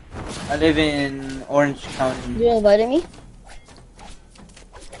 I live in Orange County. You invited me?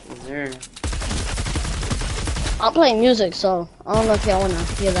 Is there? I'm playing music, so I don't know if y'all wanna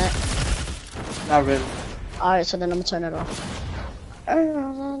hear that. Not really. Alright, so then I'm gonna turn it off.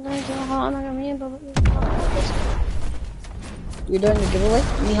 You doing the giveaway?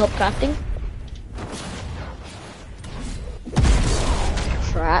 Need help crafting?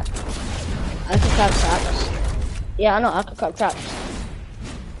 Trap. I can craft traps. Yeah, I know, I can craft traps.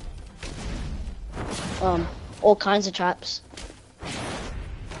 All kinds of traps.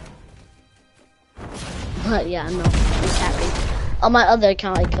 But yeah, no, I'm capping. On my other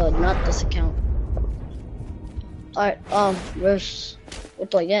account I could, not this account. Alright,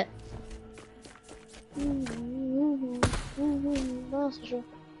 what do I get?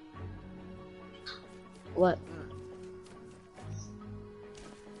 What?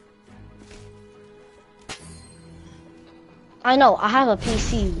 I know, I have a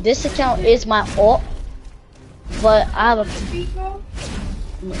PC. This account is my alt, but I have a...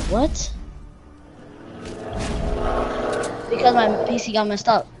 What? Because my PC got messed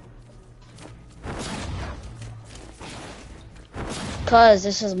up. Cause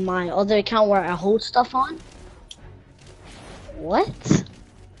this is my other account where I hold stuff on. What?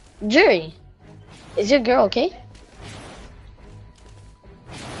 Jury, is your girl okay?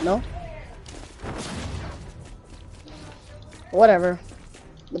 No? Whatever.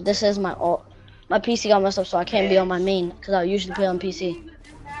 But this is my alt. My PC got messed up, so I can't be on my main. Because I usually play on PC.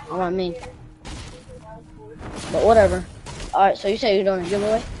 On my main. But whatever. Alright, so you say you're doing a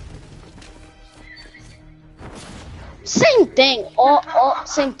giveaway? Same thing. All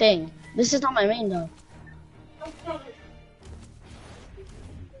same thing. This is not my main though.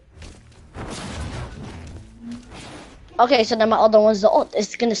 Okay, so then my other one's the alt.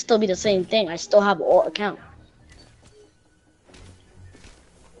 It's gonna still be the same thing. I still have an alt account.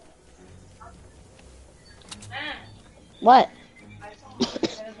 What?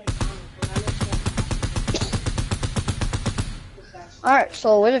 Alright,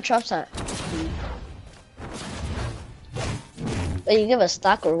 so where the traps at? Wait, you give a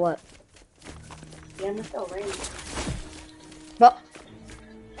stock or what? Yeah, I'm still raining. Bro.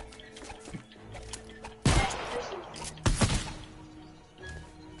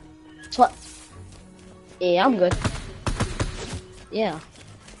 So what? Yeah, I'm good. Yeah.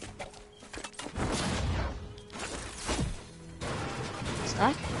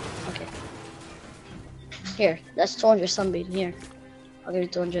 Stock? Okay. Here, that's 200 sunbeam. Here. I'll give you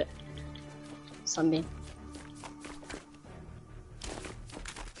 200 sunbeam.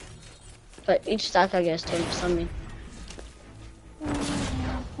 For each stack, I guess 20% me.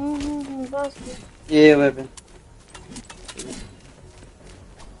 Yeah, weapon.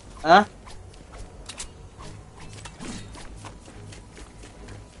 Huh?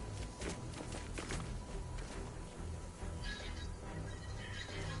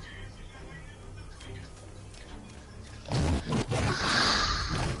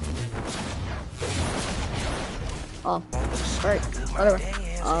 Oh, right. Whatever.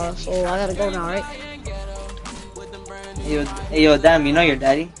 So I gotta go now, right? Yo, damn, you know your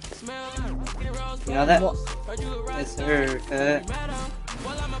daddy? You know that? What? Yes, sir.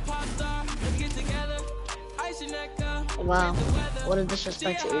 Wow. What a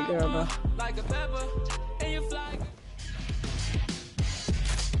disrespect to your girl, bro.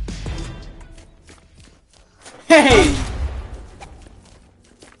 Hey!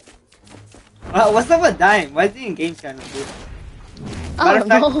 What's up with Dime? Why is he in game channel, dude? I don't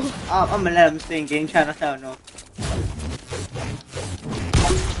know. I'm gonna let him stay in game channel. I don't know.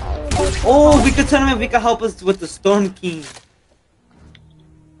 Oh, we could tell him if we could help us with the Storm King.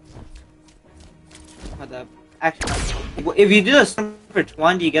 Hold up. Actually, if you do a Storm for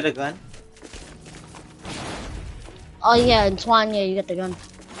Twan, do you get a gun? Oh yeah, in Twan, yeah, you get the gun.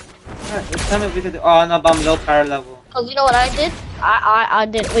 Alright, let's tell him if we could do. Oh no, but I'm low power level. Cause you know what I did? I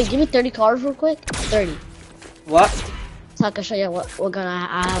did. Wait, give me 30 cards real quick. 30. What? So I can show you what gun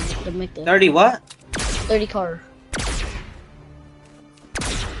I have to make this. 30 what? 30 card.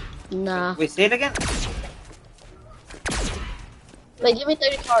 Nah. Wait, say it again? Wait, give me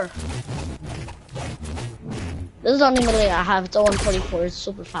 30 card. This is the only melee I have. It's a 144. It's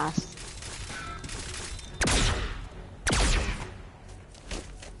super fast.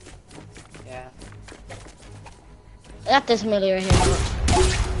 Yeah. I got this melee right here.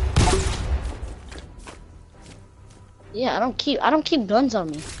 Yeah, I don't keep guns on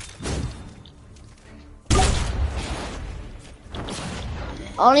me.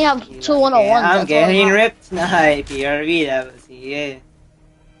 I only have two 101s. I'm getting ripped tonight. PRV, that was yeah.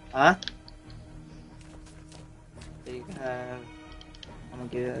 Huh? I'm gonna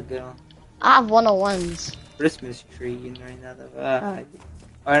get a good one. I have 101s. Christmas tree, you know, another.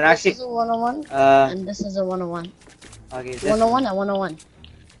 Or actually, This is a 101, and this is a 101. Okay, this 101 and 101.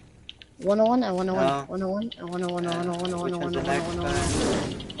 101 and 101. No. 101 and 101 and 101 Which one's the next one?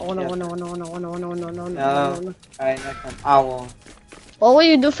 101. No. Alright, next one. Owl. What will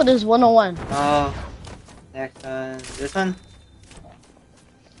you do for this 101? No. Next one. This one?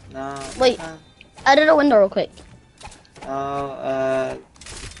 No. Wait. This one? Edit a window real quick. No,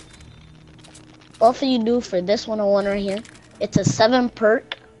 What will you do for this 101 right here? It's a 7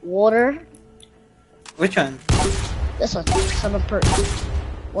 perk water. which one? This one, 7 perk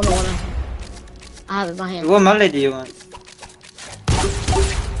 101. I have it in my hand. What melee do you want?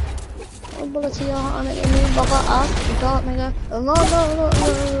 What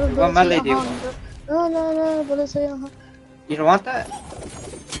melee do you want? You don't want that?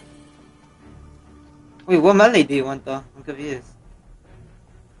 Wait, what melee do you want though? I'm confused.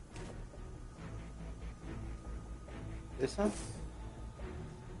 This one?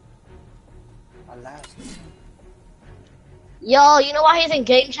 Alas. Yo, you know why he's in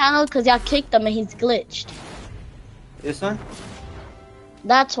game channel? Cause y'all kicked him and he's glitched. This one?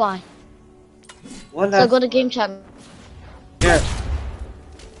 That's why. What So last go to game channel. Here.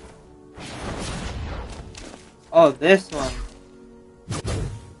 Oh, this one.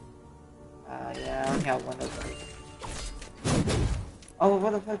 Yeah, I only have one of those. Oh,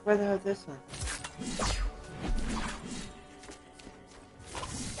 what the fuck? Where the hell is this one?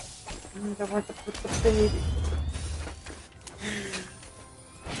 I want to put the baby.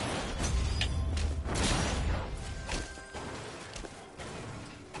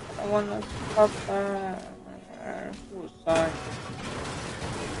 I want to stop that. Oh, sorry.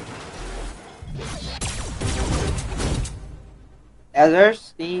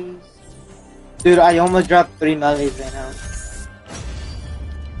 Others, these. Dude, I almost dropped 3 melees right now.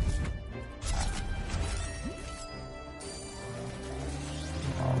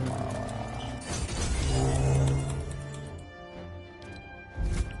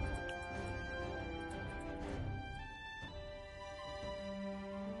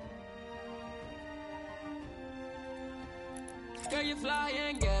 Girl, you fly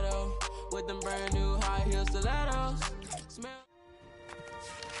in ghetto with them brand new high heel stilettos. Smell.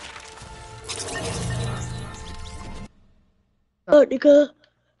 Oh, nigga.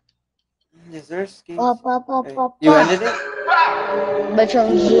 Is there skis? You ended it? Bitch,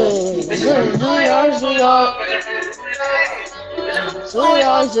 I'm Huh.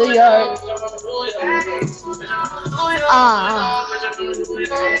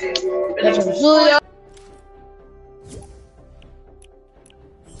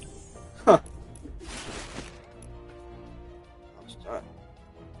 I'll start.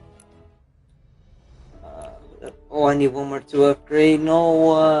 Oh, I need one more to upgrade.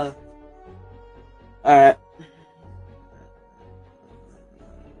 No. Alright.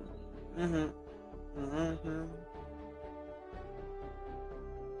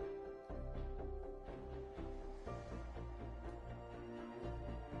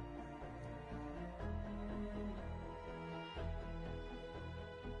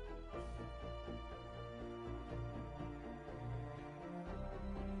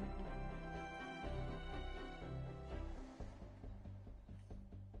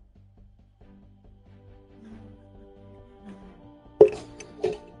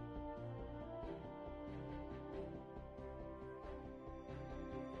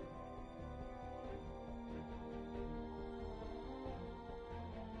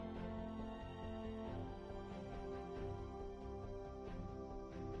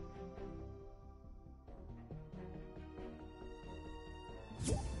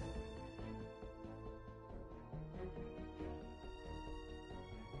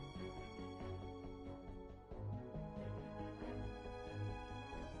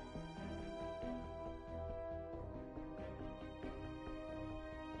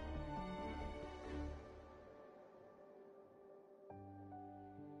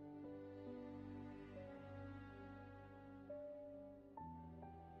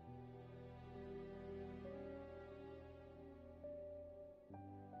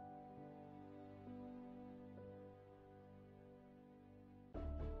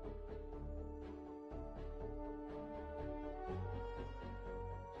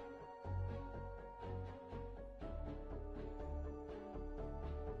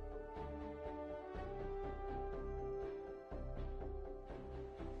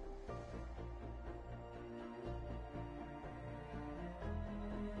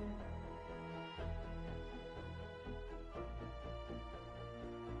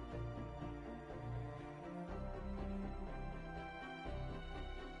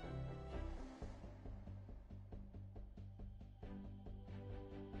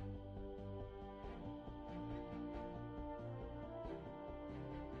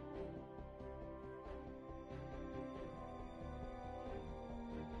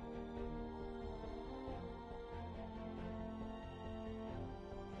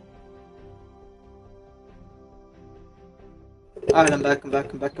 Alright, I'm back.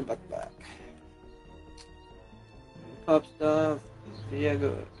 Pop stuff.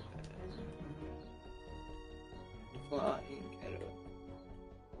 Diego. Flying arrow.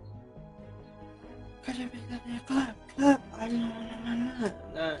 Clap.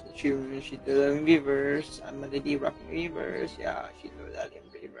 She threw that in reverse. I'm a lady rocking reverse. Yeah, she threw that in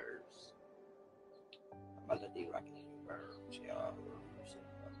reverse. I'm a lady rocking reverse. Yeah.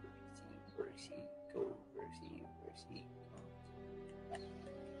 Versi, go.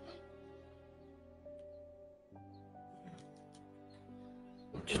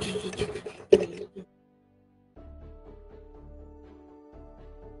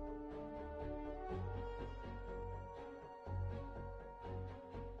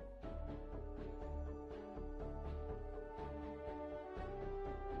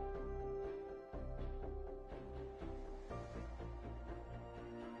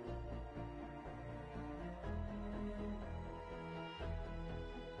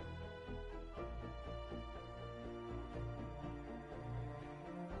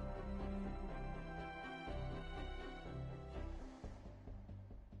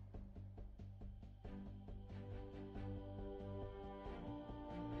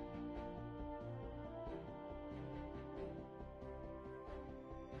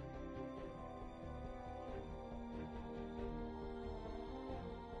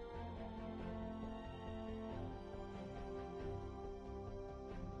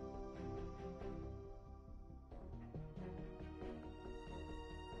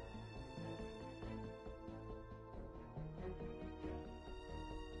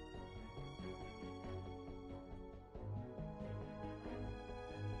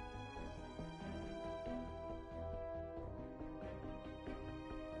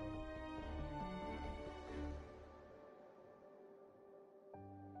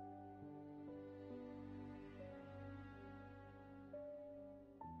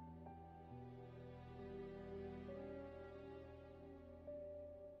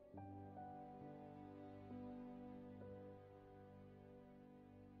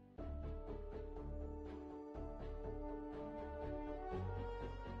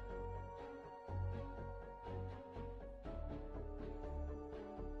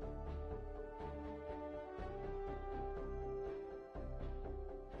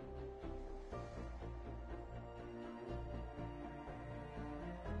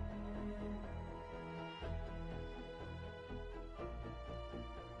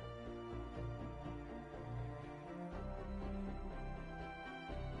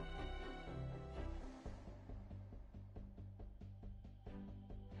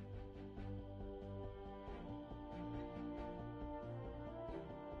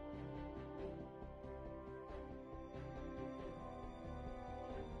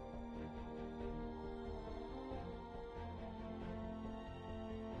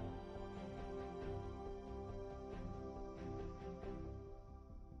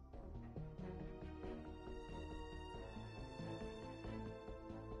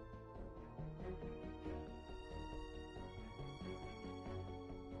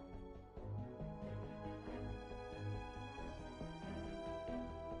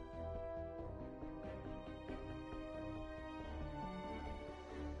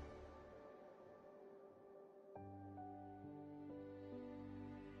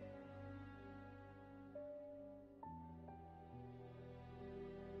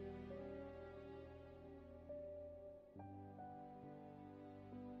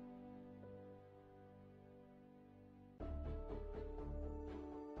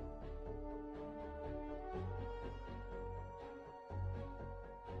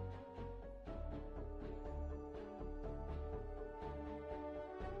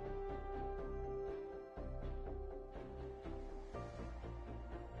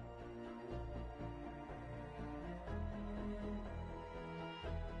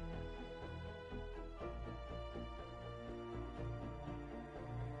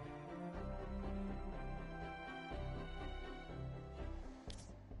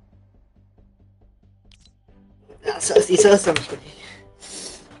 He says something.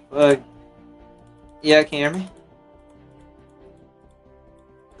 But yeah, can you hear me?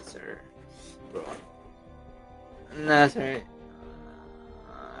 Sir, bro. Nah, sorry.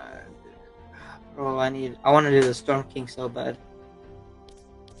 Bro, I want to do the Storm King so bad.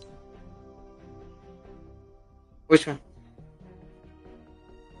 Which one?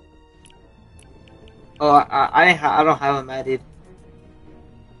 Oh, I don't have him added.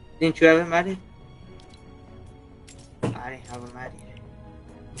 Didn't you have him added? I didn't have him added.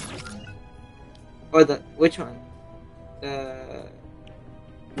 Or which one? The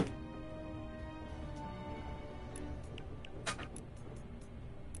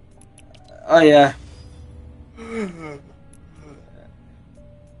oh yeah.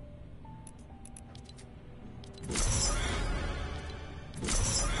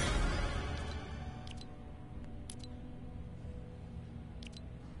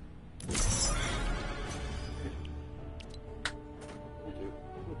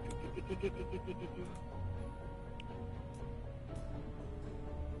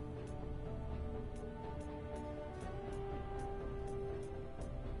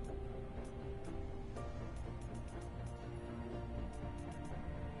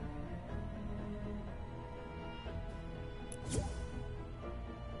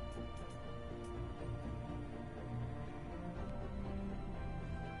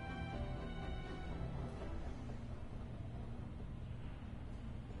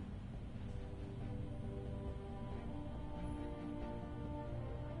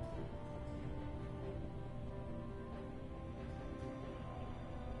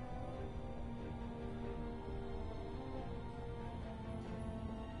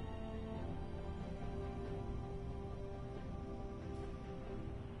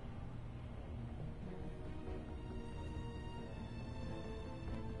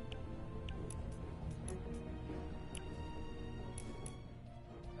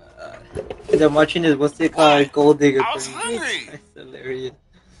 I'm watching this. What's it called? Gold Digger. I was hungry. That's hilarious.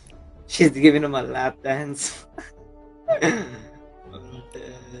 She's giving him a lap dance.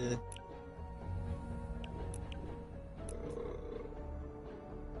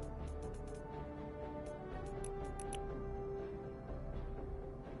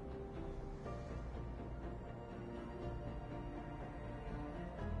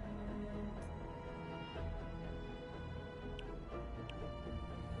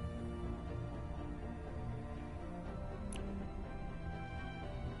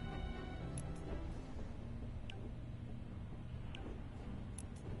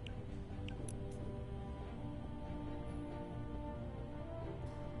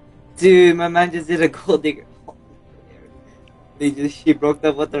 Dude, my man just did a gold digger. She broke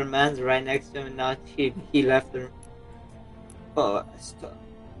up with her man's right next to him, and now he left her. Oh, that's tough.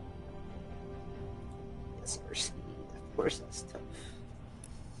 Yes, Mercy. Of course, that's tough.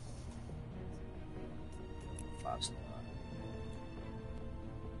 Five-star.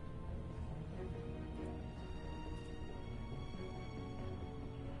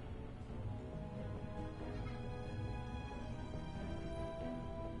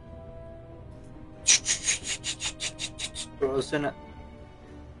 Bro, so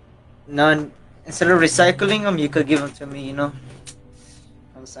none. Instead of recycling them, you could give them to me. You know.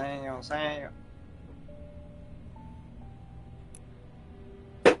 I'm saying.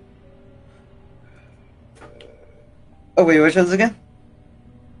 Oh wait, which ones again?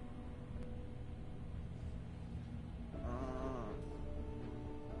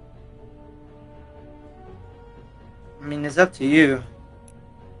 I mean, it's up to you.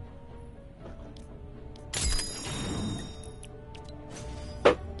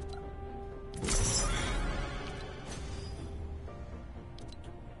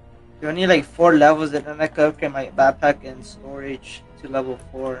 You only need like 4 levels, and then I could upgrade my backpack and storage to level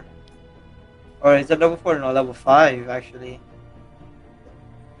 4. Or is it level 4? No, level 5 actually.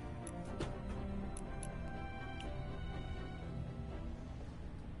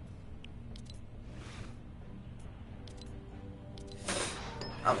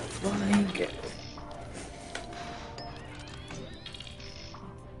 I'm flying it.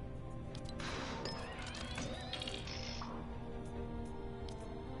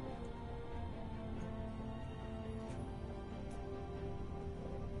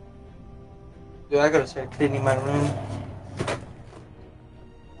 Dude, I gotta start cleaning my room.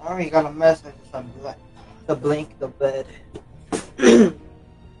 I already got a mess. I just have blink the bed.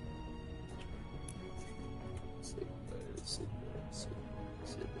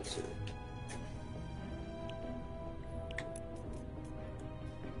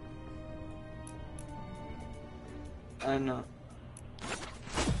 I know.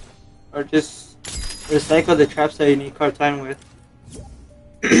 Or just Recycle the traps that you need car time with.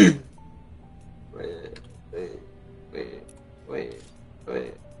 wait, wait, wait, wait,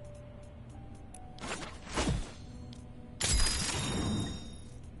 wait.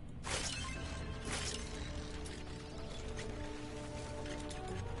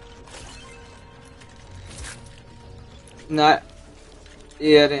 Not.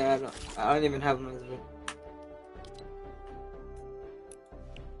 Yeah, I don't even have my.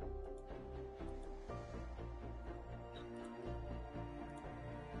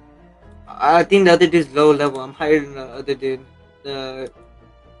 I think the other dude's low level. I'm higher than the other dude. The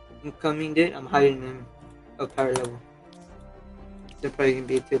incoming dude, I'm higher than him. Of power level. They're probably gonna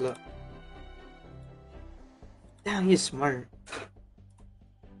be too low. Damn, he's smart.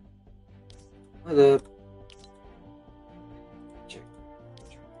 What up? Check.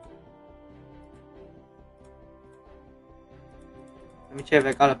 Let me check if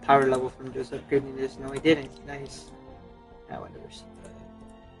I got a power level from just upgrading this. No, I didn't. Nice. Now I never see that.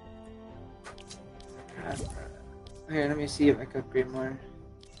 Here, let me see if I can upgrade more. I'm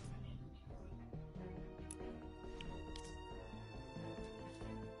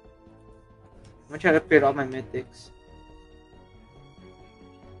gonna try to upgrade all my mythics.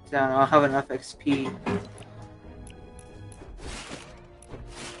 So I don't have enough XP.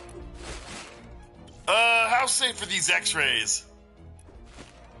 How safe are these X-rays?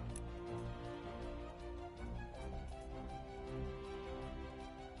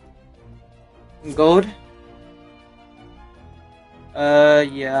 Gold?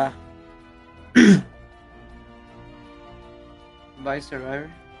 Yeah. Buy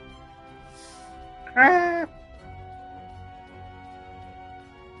survivor? Crap!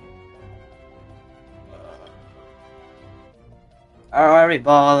 I already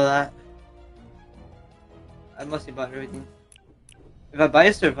bought all of that. I mostly bought everything. If I buy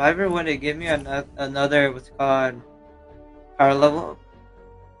a survivor, would it give me another what's called power level?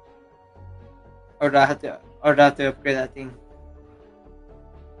 Or do I have to upgrade that thing?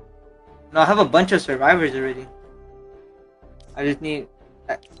 No, I have a bunch of survivors already. I just need.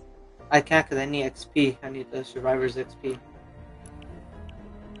 I can't because I need XP. I need the survivors XP.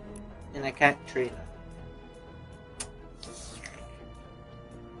 And I can't trade.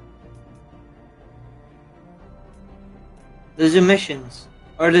 Let's do missions.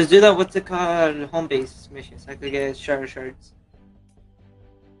 Or let's do that, what's it called? Home base missions. I could get shards.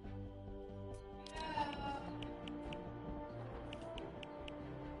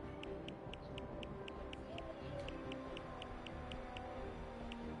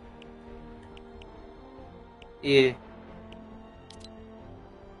 Yeah. I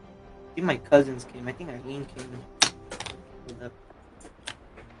think my cousins came. I think Arlene came. Hold up.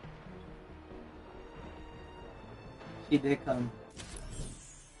 She did come.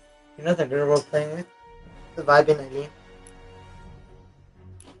 You know the girl we're playing with? The vibing Arlene.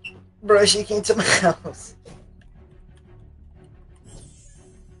 Bro, she came to my house.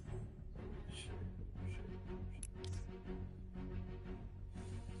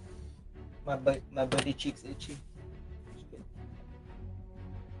 My buddy cheeks itchy.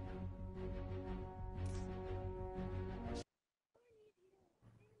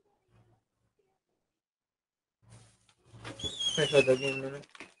 Wait for the game minute.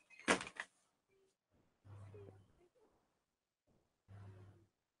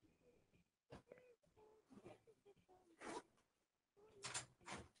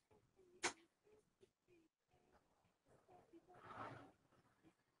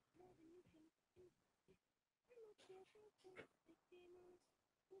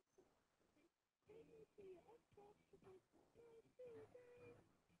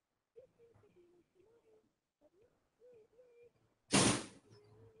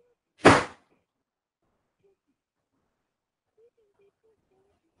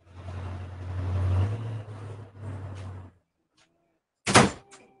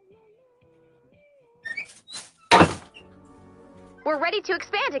 We're ready to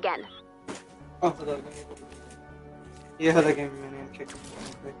expand again. Oh, hold on. Yeah, hold on. Give me a minute. Check it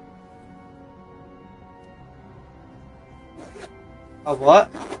real quick. A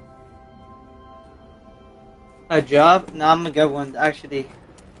what? A job? No, I'm gonna get one. Actually,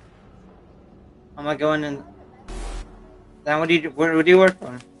 I'm gonna go in and. Then what do you do? What do you work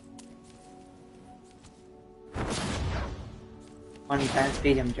for? Money time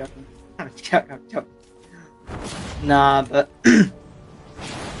speed. I'm joking. I'm joking. Nah, but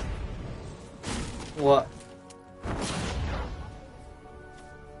what?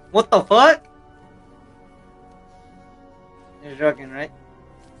 What the fuck? You're joking, right?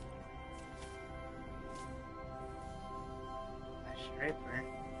 A stripper.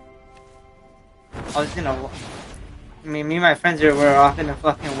 I was gonna. I mean, me and my friends here were off gonna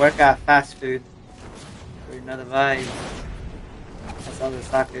fucking work at fast food for another vibe. That's all the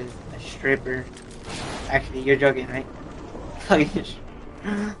soccer is. A stripper. Actually, you're joking, right?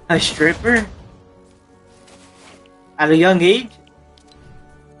 A stripper? At a young age?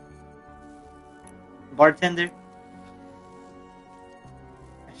 Bartender?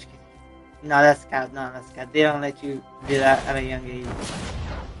 No, that's cat. No, that's cat. They don't let you do that at a young age.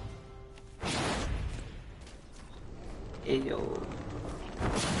 Hey, yo.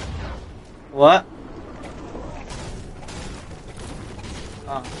 What?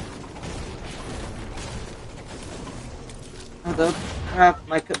 Oh. Oh, the crap.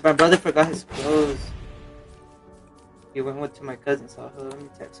 My brother forgot his clothes. He went to my cousin's house. Let me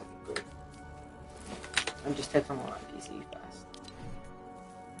text him quick. I'm just texting him on PC fast.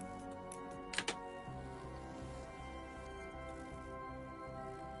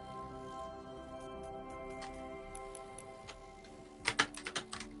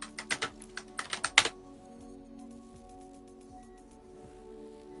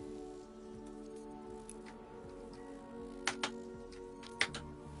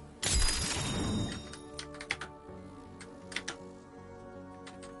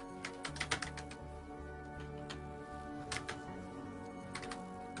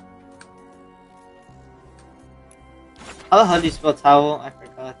 How do you spell towel? I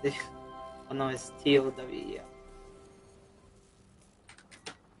forgot. Oh no, it's T-O-W-E-L.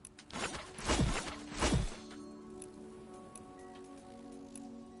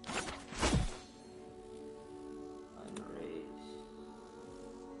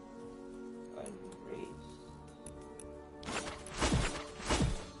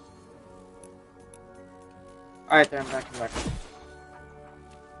 Alright, then I'm back.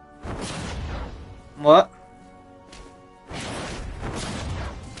 What?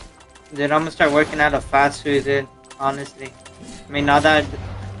 Dude, I'm gonna start working at a fast food, dude. Honestly, I mean, not that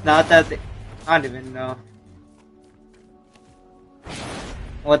I don't even know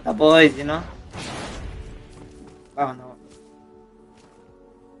what the boys, you know. I don't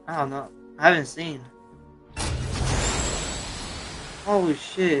know. I haven't seen. Oh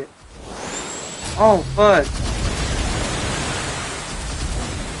shit. Oh fuck.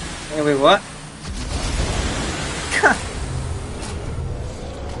 Hey, wait, what?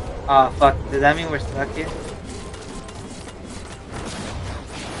 Oh fuck, does that mean we're stuck here?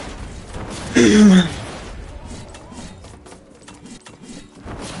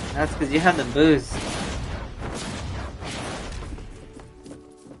 That's because you have the boost.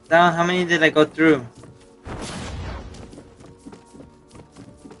 Down, how many did I go through?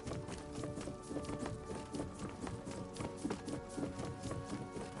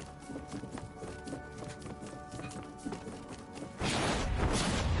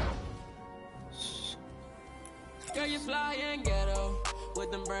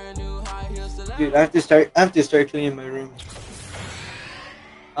 Dude, I have to start cleaning my room.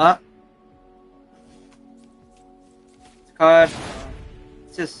 Huh? It's called,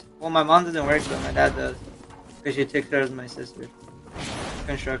 it's just, well, my mom doesn't work, but my dad does. Because she takes care of my sister.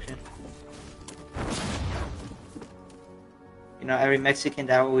 Construction. You know, every Mexican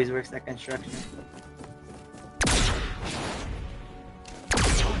dad always works at construction.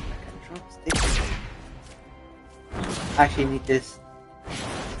 I actually need this.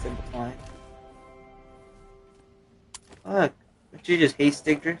 Simple time. Fuck. Did you just hate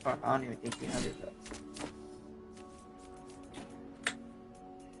stick drift? I don't even think you have it though.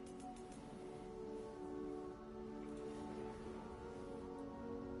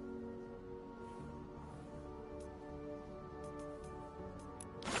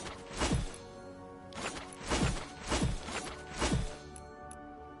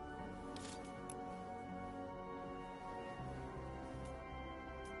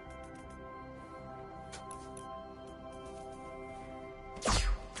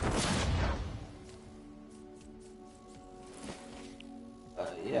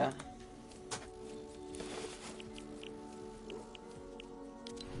 Yeah.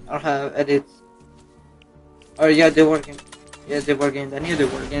 I don't have edits. Oh yeah, they're working. Yeah, they're working. I knew they're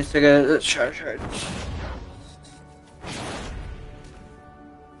working. So I gotta charge.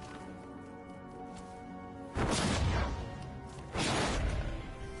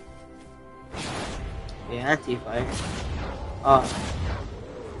 The anti-fire. Oh.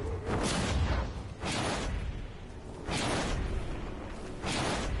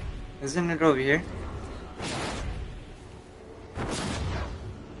 Isn't it over here? I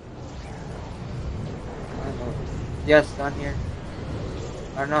don't know. Yes, down here.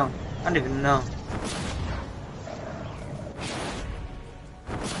 I don't know. I don't even know.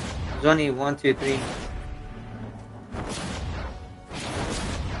 There's only 1, 2, 3.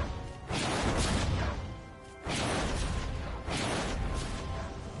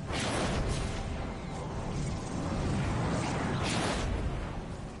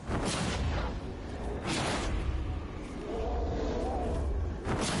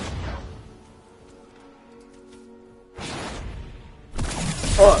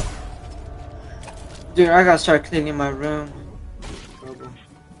 Oh, dude, I gotta start cleaning my room.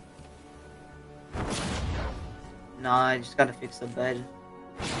 Nah, I just gotta fix the bed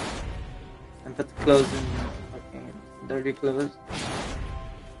and put the clothes in fucking dirty clothes.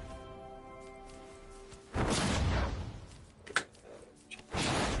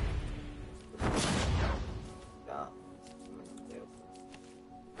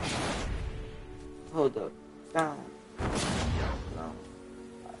 Hold up, down. No.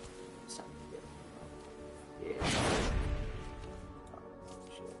 Yeah.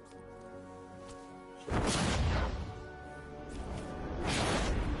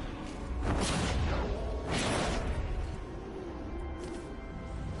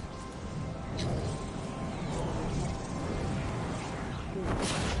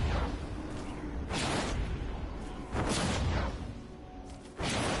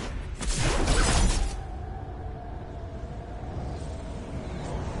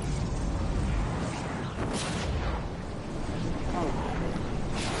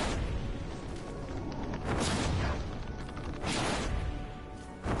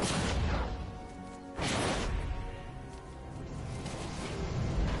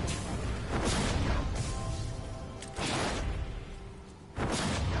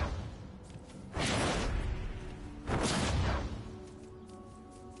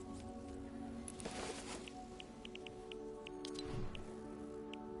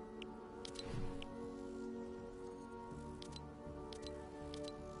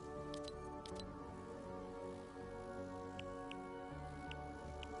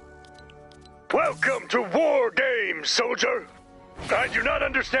 Welcome to War Games, soldier! I do not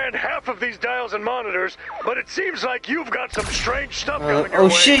understand half of these dials and monitors, but it seems like you've got some strange stuff coming your oh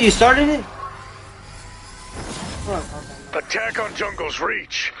way. shit, you started it? Attack on Jungle's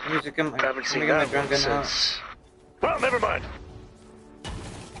Reach. Haven't seen that one since... Well, never mind.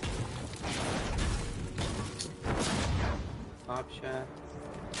 Top shot.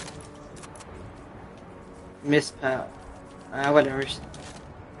 Miss Pat. Whatever.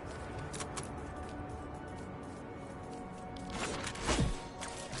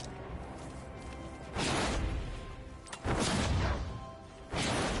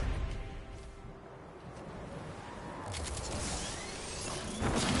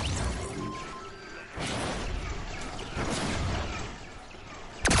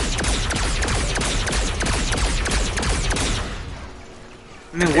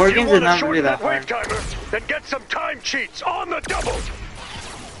 I mean, war games are not really that hard. Timer, then get some time cheats on the double.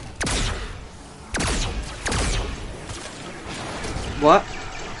 What?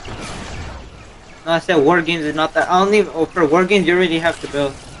 No, I said war games is not that. I don't even. Oh, for war games, you already have to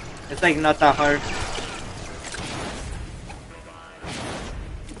build. It's like not that hard.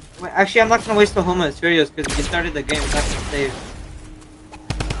 Wait, actually, I'm not gonna waste the whole materials because you started the game. That's gonna save.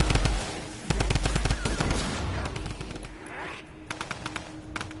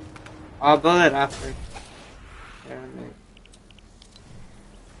 I'll build it after.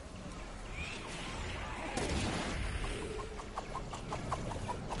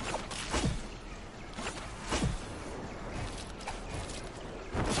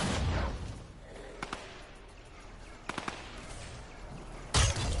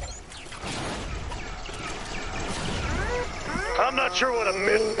 I'm not sure what a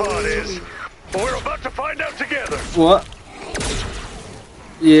myth pod is, but we're about to find out together. What?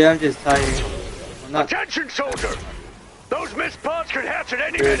 Yeah, I'm just tired. I'm not. Attention, soldier! Those mist pods could hatch at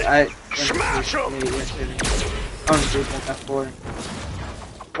any minute. Smash them!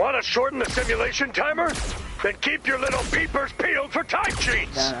 Want to shorten the simulation timer? Then keep your little peepers peeled for time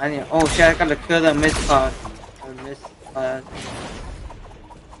cheats. Oh shit! I gotta kill that mist pod. Mist pod.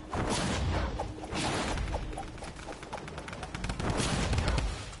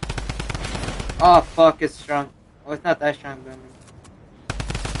 Oh fuck! It's strong. Oh, it's not that strong, but.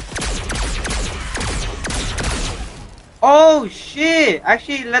 Oh shit!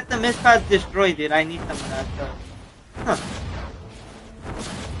 Actually, let the mist pads destroy, dude. I need some of that stuff. Huh.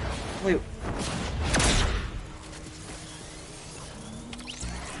 Wait.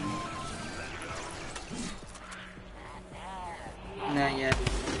 Nah, yeah.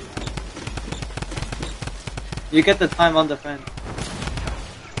 You get the time on the fence.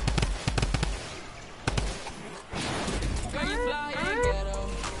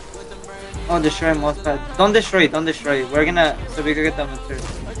 Oh, destroy most pad. Don't destroy. Don't destroy. We're gonna so we can get the material.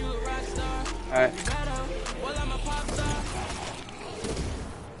 All right.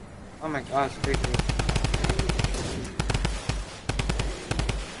 Oh my gosh, quickly.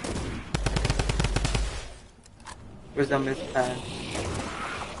 Where's the mist pad?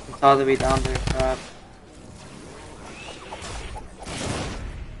 It's all the way down there, crap.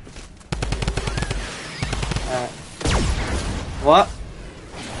 Alright. What?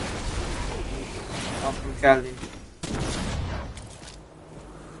 I'm from Cali.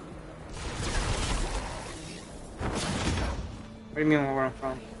 What do you mean where I'm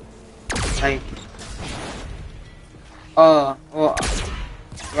from? Like, well,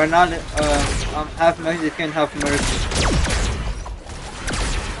 right now, I'm half Mexican, half American.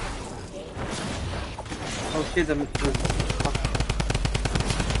 Oh shit,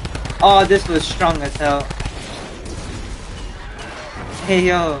 oh, this was strong as hell. Hey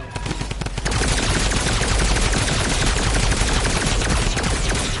yo.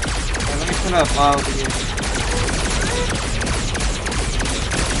 Yeah, let me put up file over here.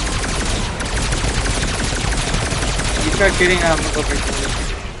 You start shooting, I'm gonna go for it.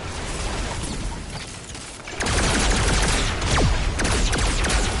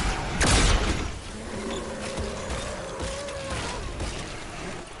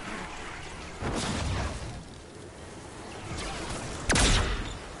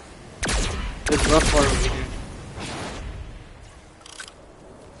 There's rough water over here.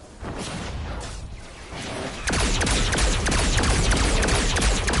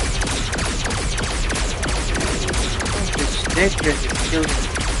 This is killing me.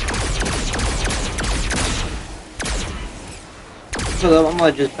 So I'm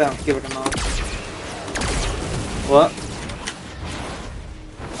gonna just bounce, give it a mouse. What?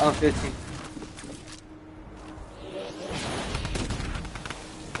 Oh, 15.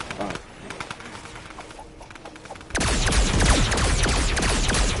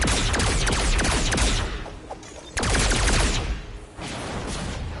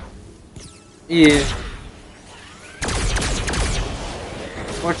 Yeah.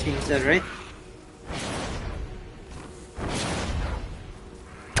 14 you said, right?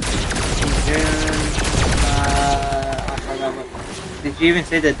 I forgot what. Did you even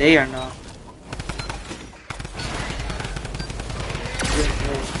say the day or no?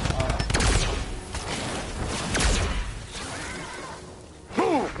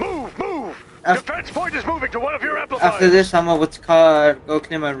 Move! Defense point is moving to one of your amplifiers. After this, I'm gonna what's called go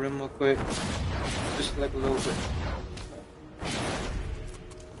clean my room real quick. Just like a little bit.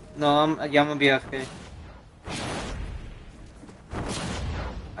 No, I'm gonna be AFK.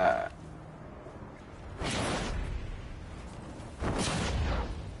 Oh.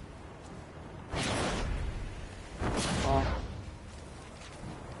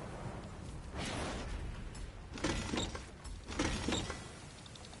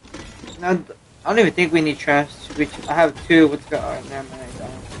 Now, I don't even think we need trash. Which I have two. What's got? Oh, never mind. I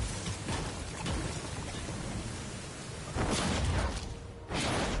don't.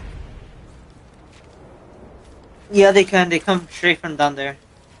 Yeah, they can. They come straight from down there.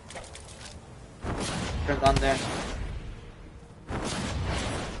 From down there.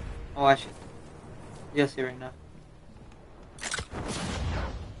 Oh, I should. You'll see right now.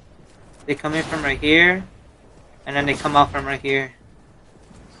 They come in from right here, and then they come out from right here.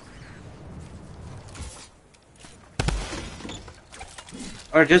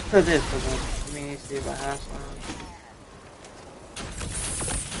 Or just put this. Let me see if I have some.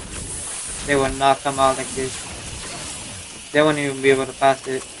 They will not come out like this. They won't even be able to pass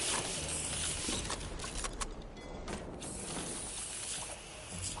it.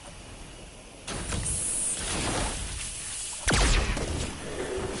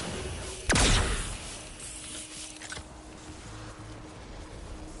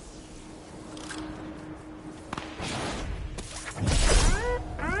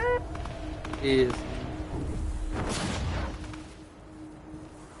 Yes.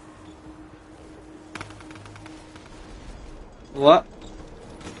 What?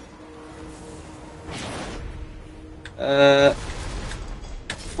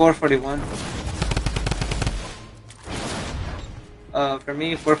 4:41. For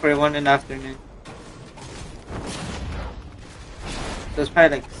me, 4:41 in the afternoon. So it's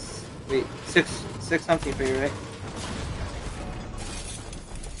probably like, wait, six something for you, right?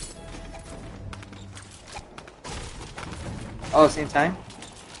 Oh, same time?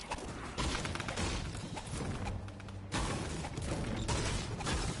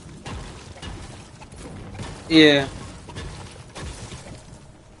 Yeah.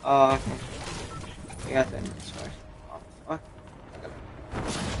 Oh, okay. I got that. Sorry. Oh, fuck.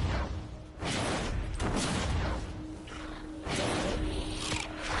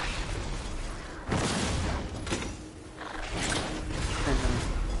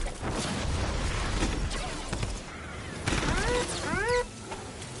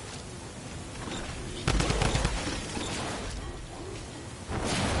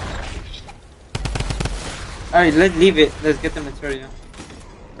 Alright, let's leave it. Let's get the material.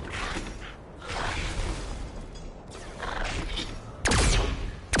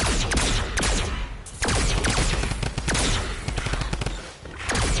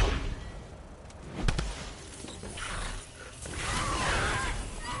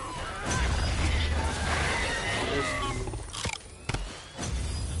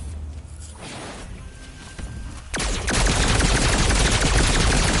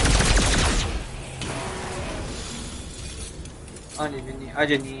 I don't even need. I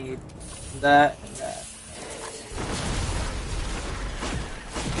just need that and that.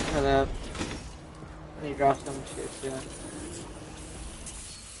 Hold up. Let me drop some shit too.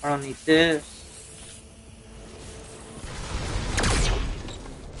 I don't need this.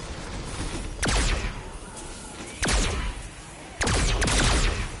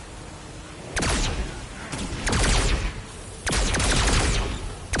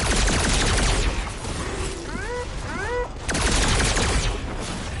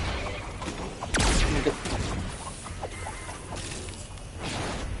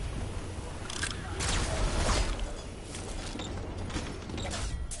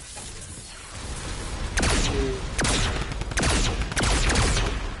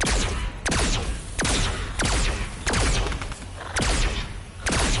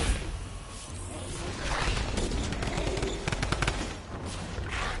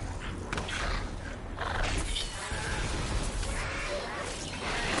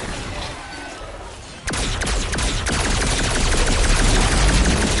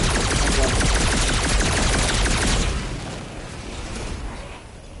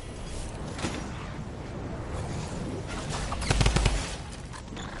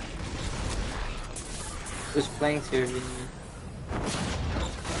 There's planks here.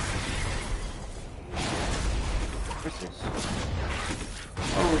 What's this?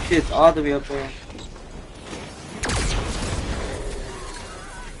 Oh shit, it's all the way up there.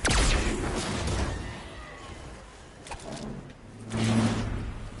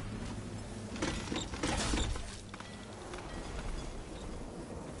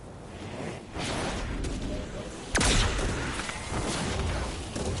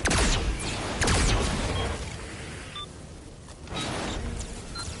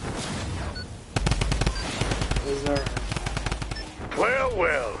 Well,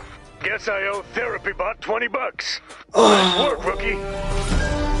 well. Guess I owe Therapy Bot $20. Nice work, rookie.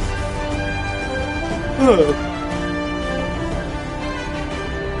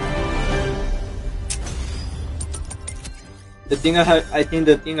 I think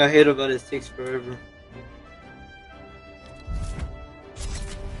the thing I hate about it takes forever.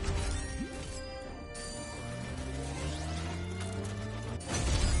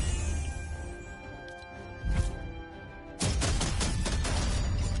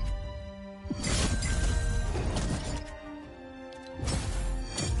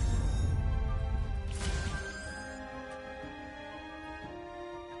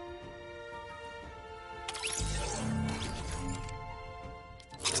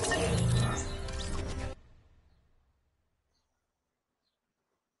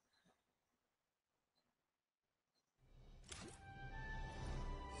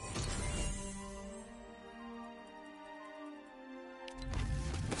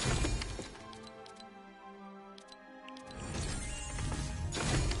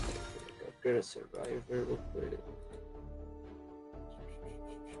 Upgrade a survivor real quick.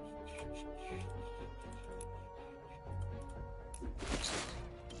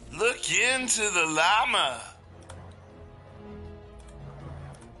 Look into the llama.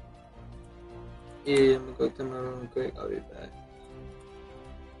 Yeah, I'm gonna go to my room real quick. I'll be back.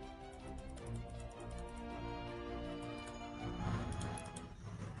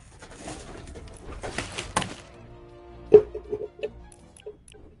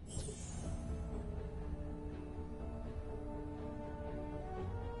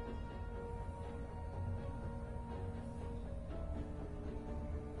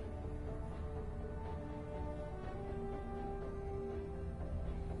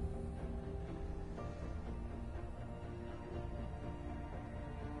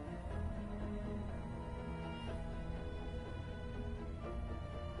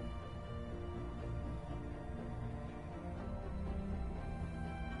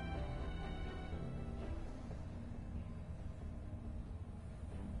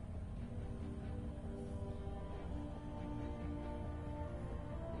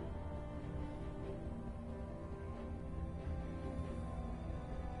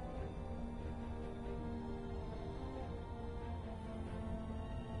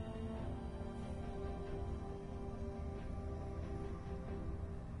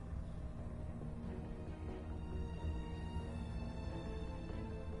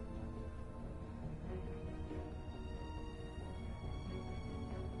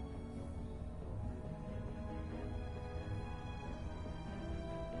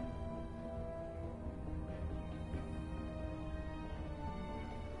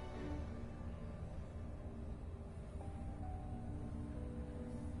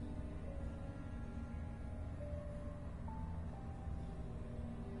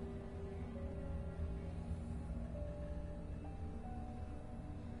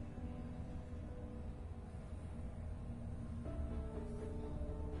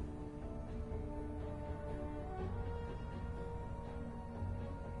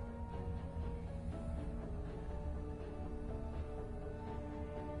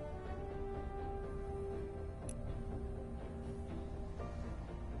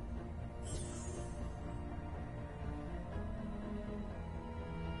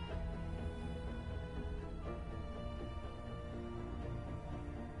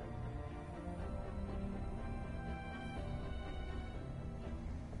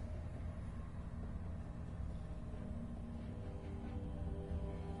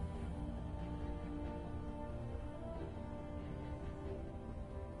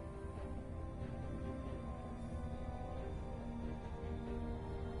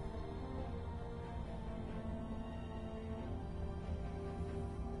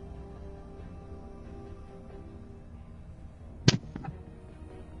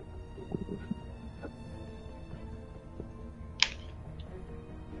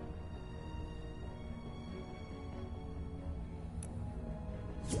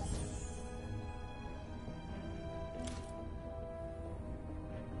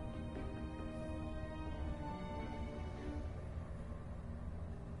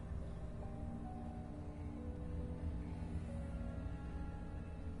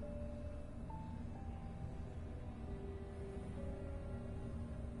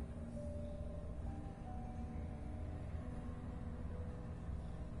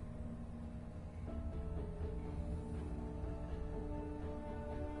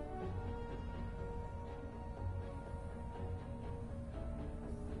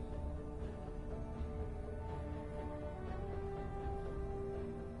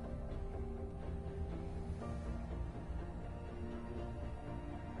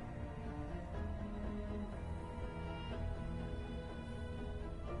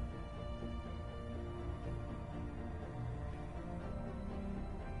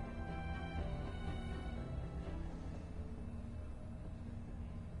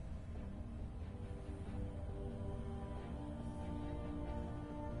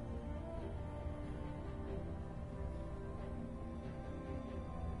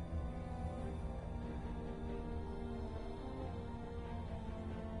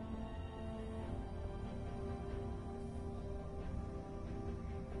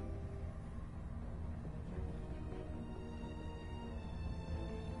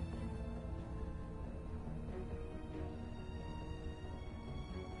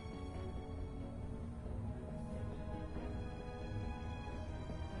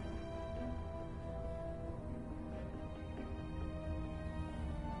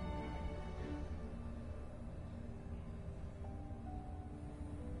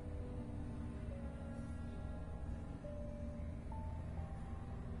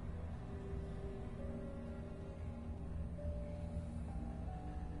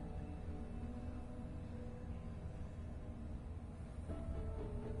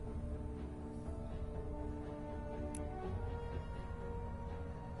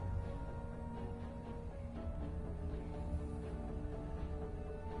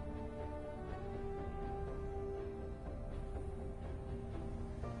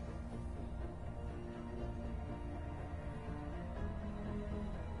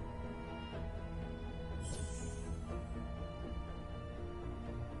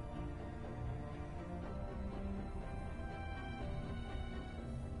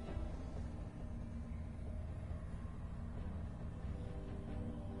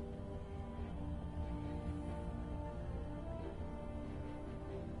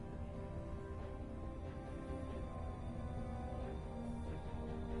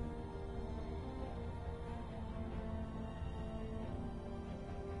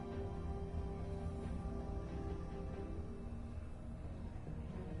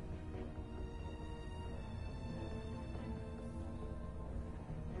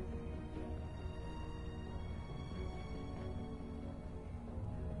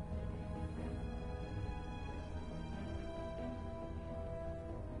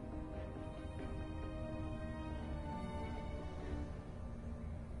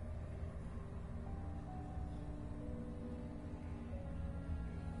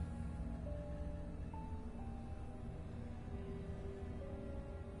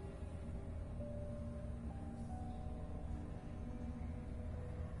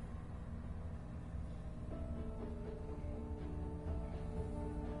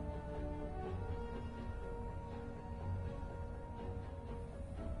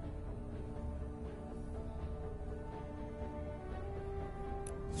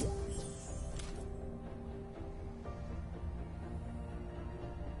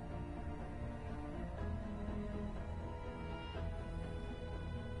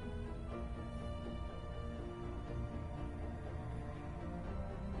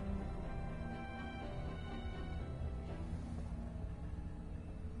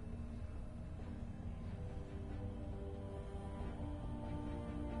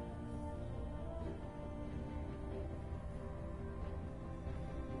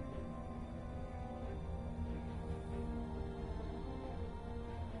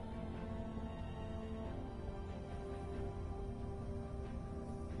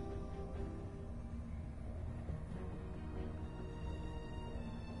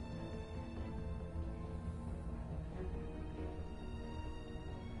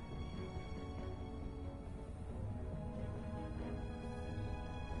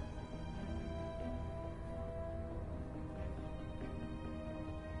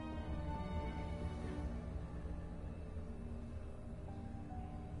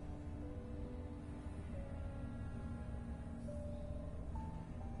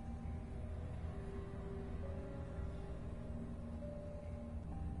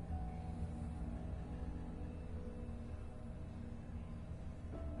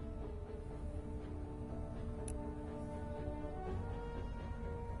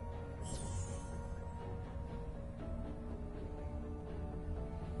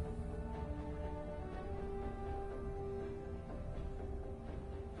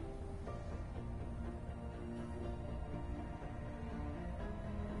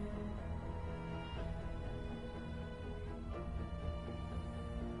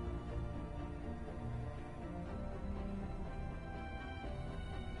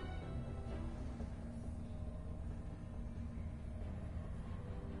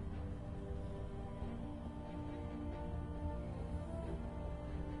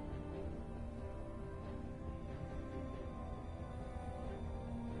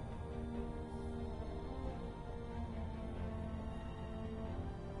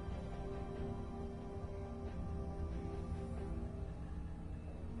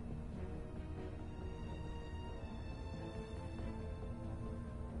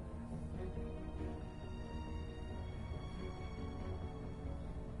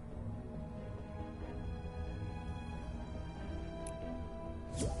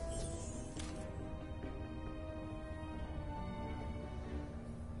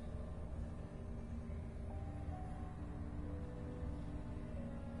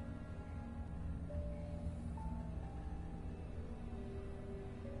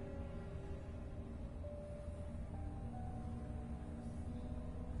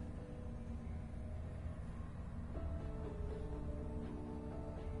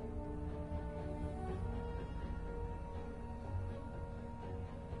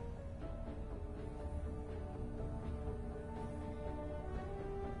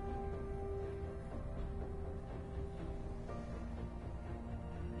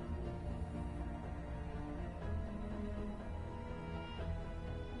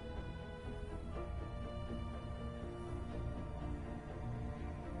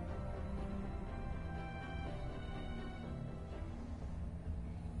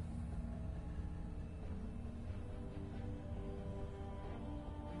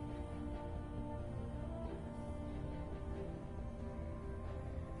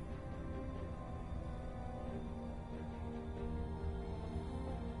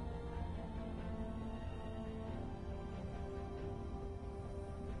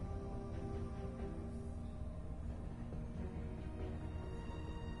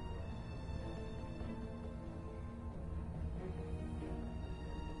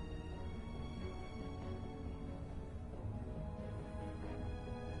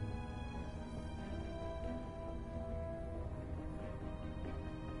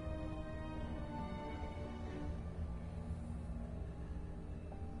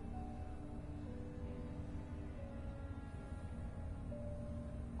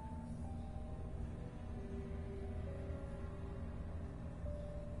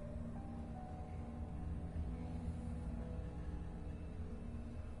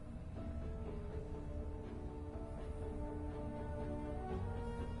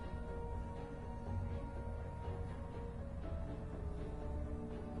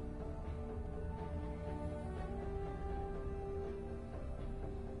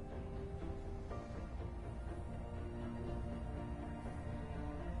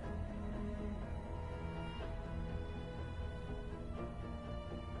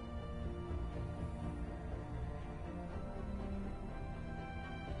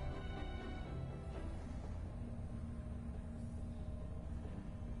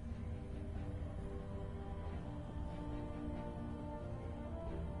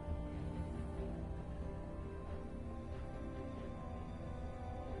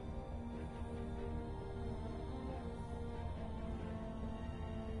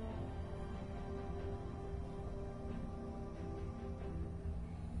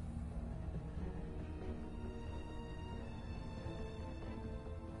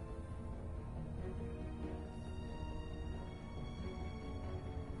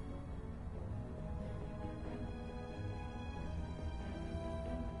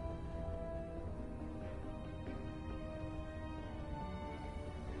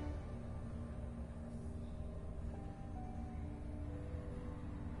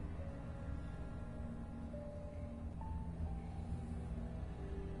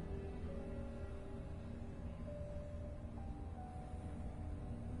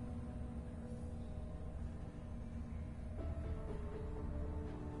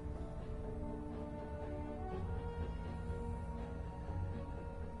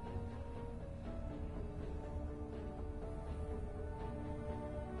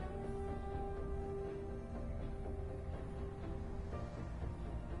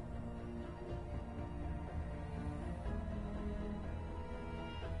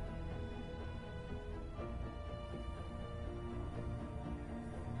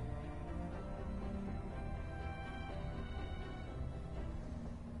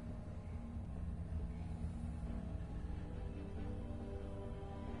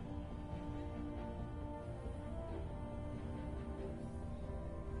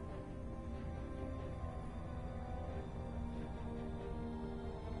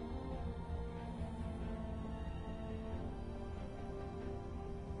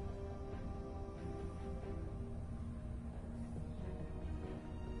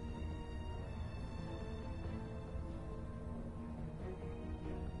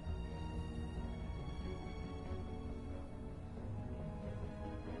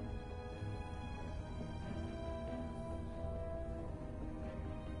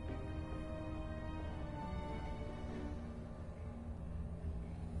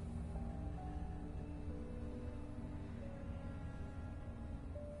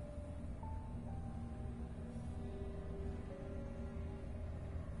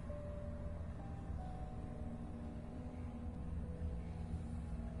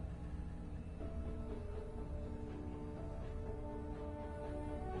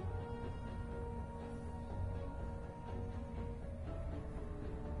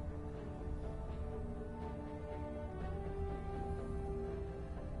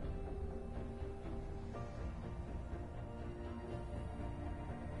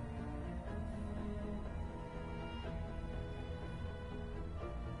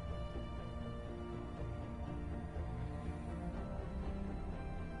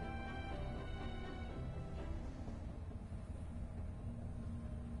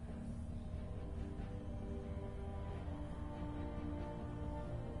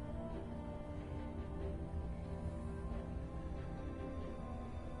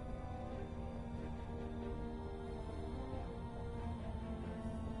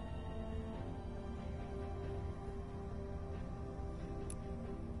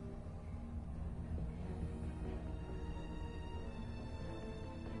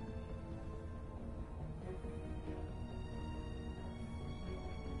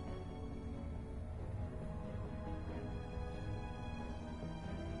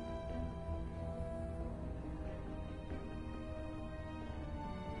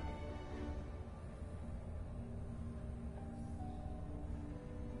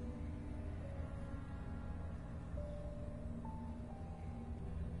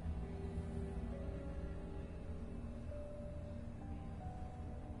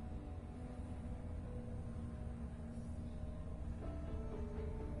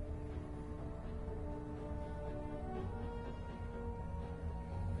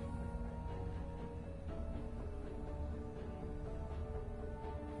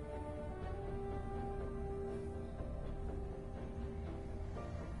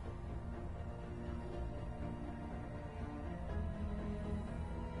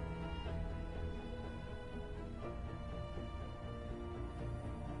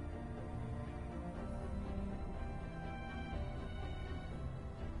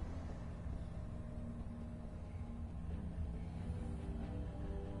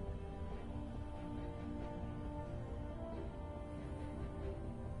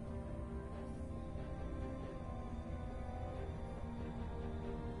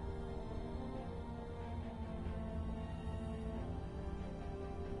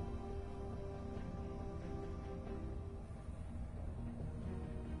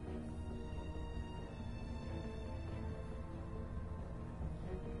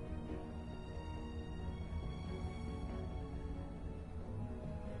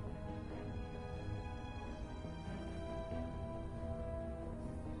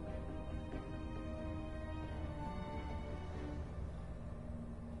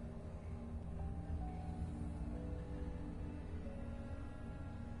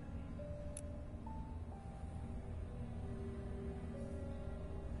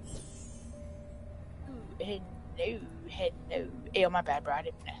 hello. Ew, my bad, bro.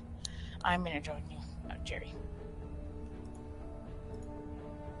 I'm gonna join you, Jerry.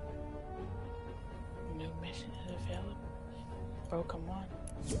 New mission is available. Bro, come on.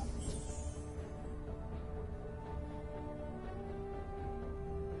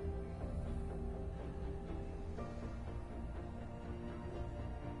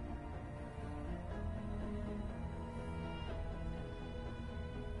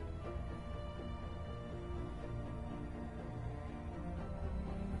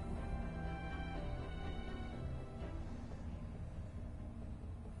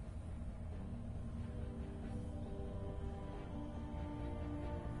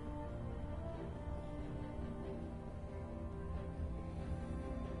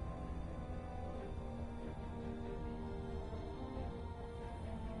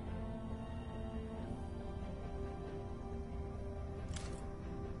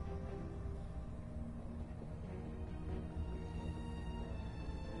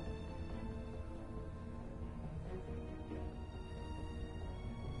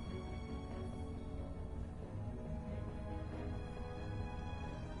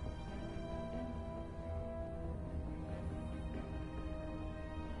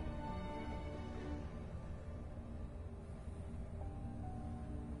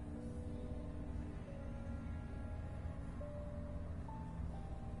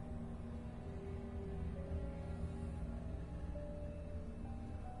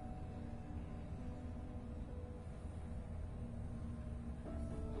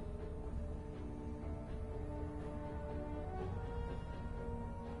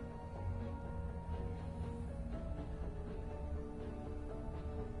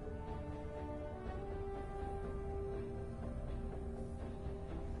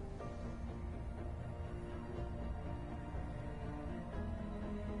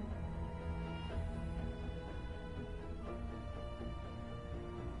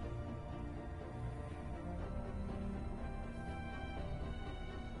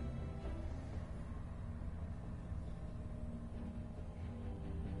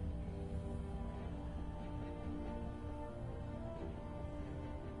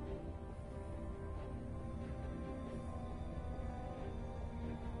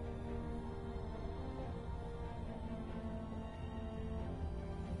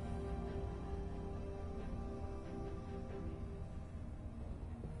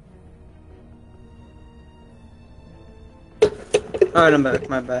 Alright, I'm back.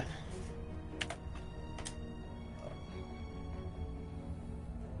 My bad.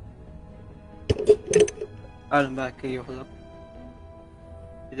 Alright, I'm back. Hey, yo, hold up.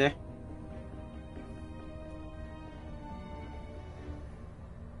 You there?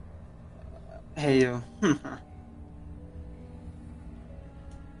 Hey, yo.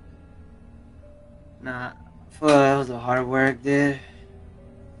 Nah. Fuck, that was a hard work, dude.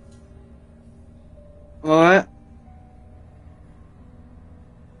 What?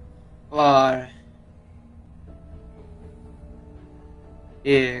 What?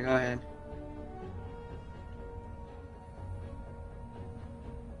 Yeah, go ahead.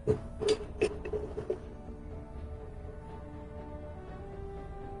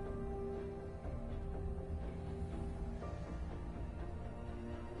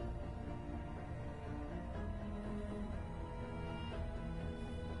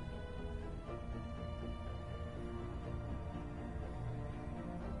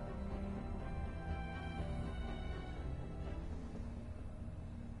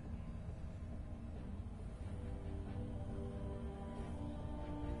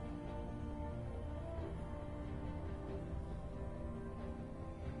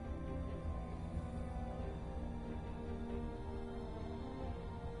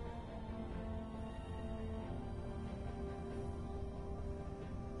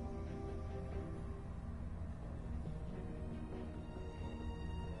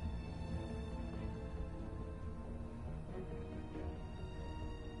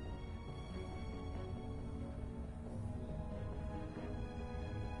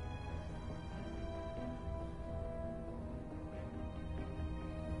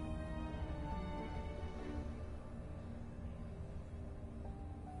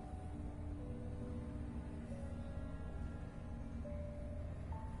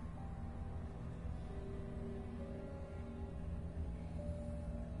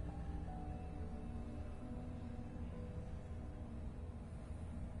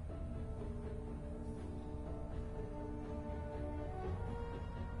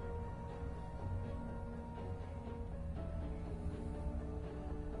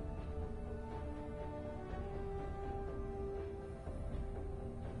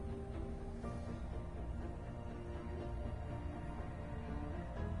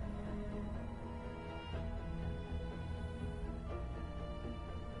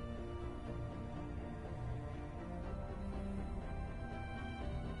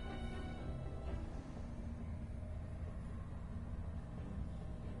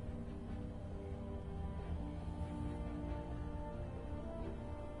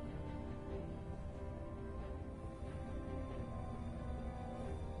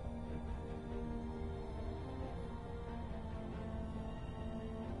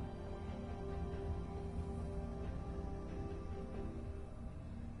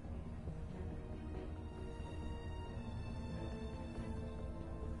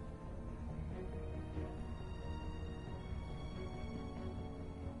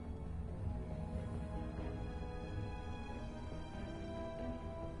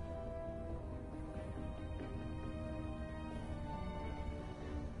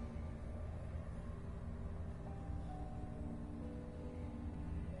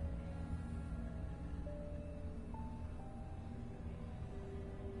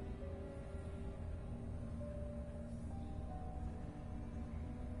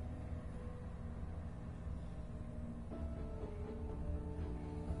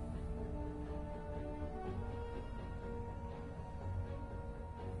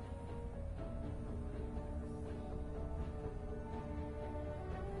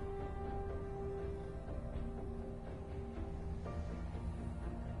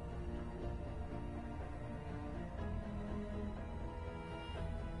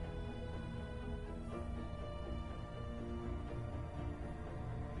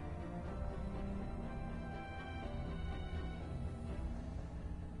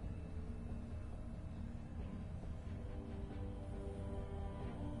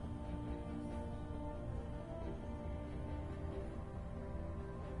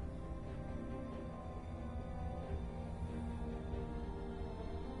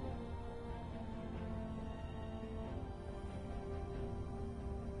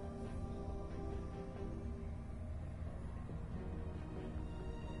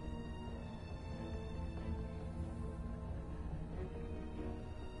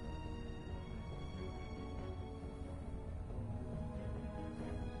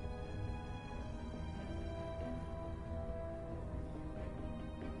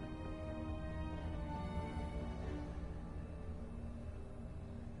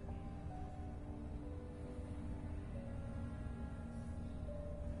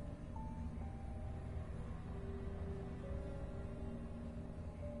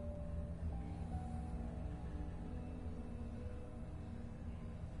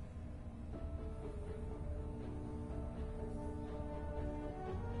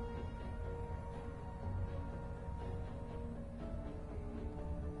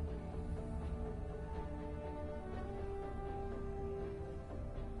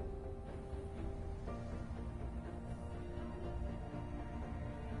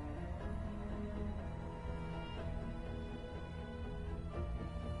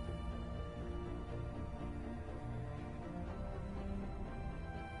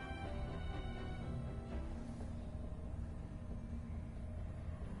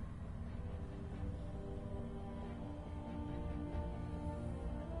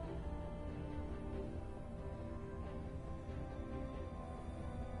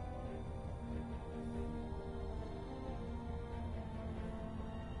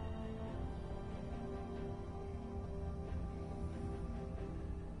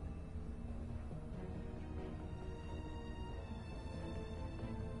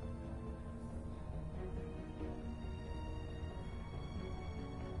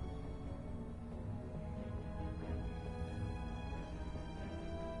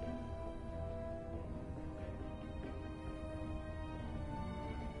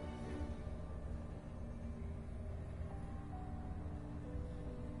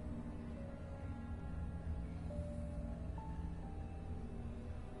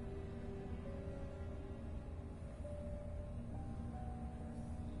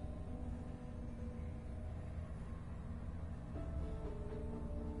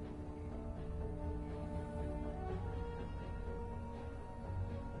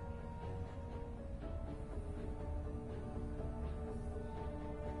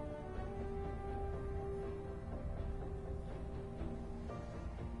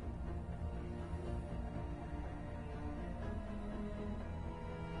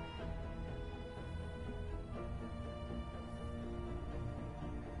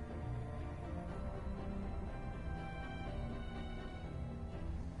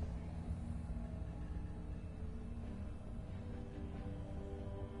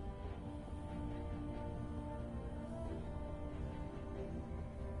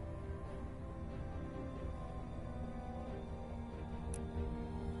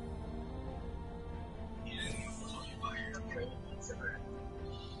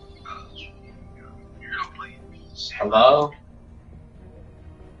 Hello?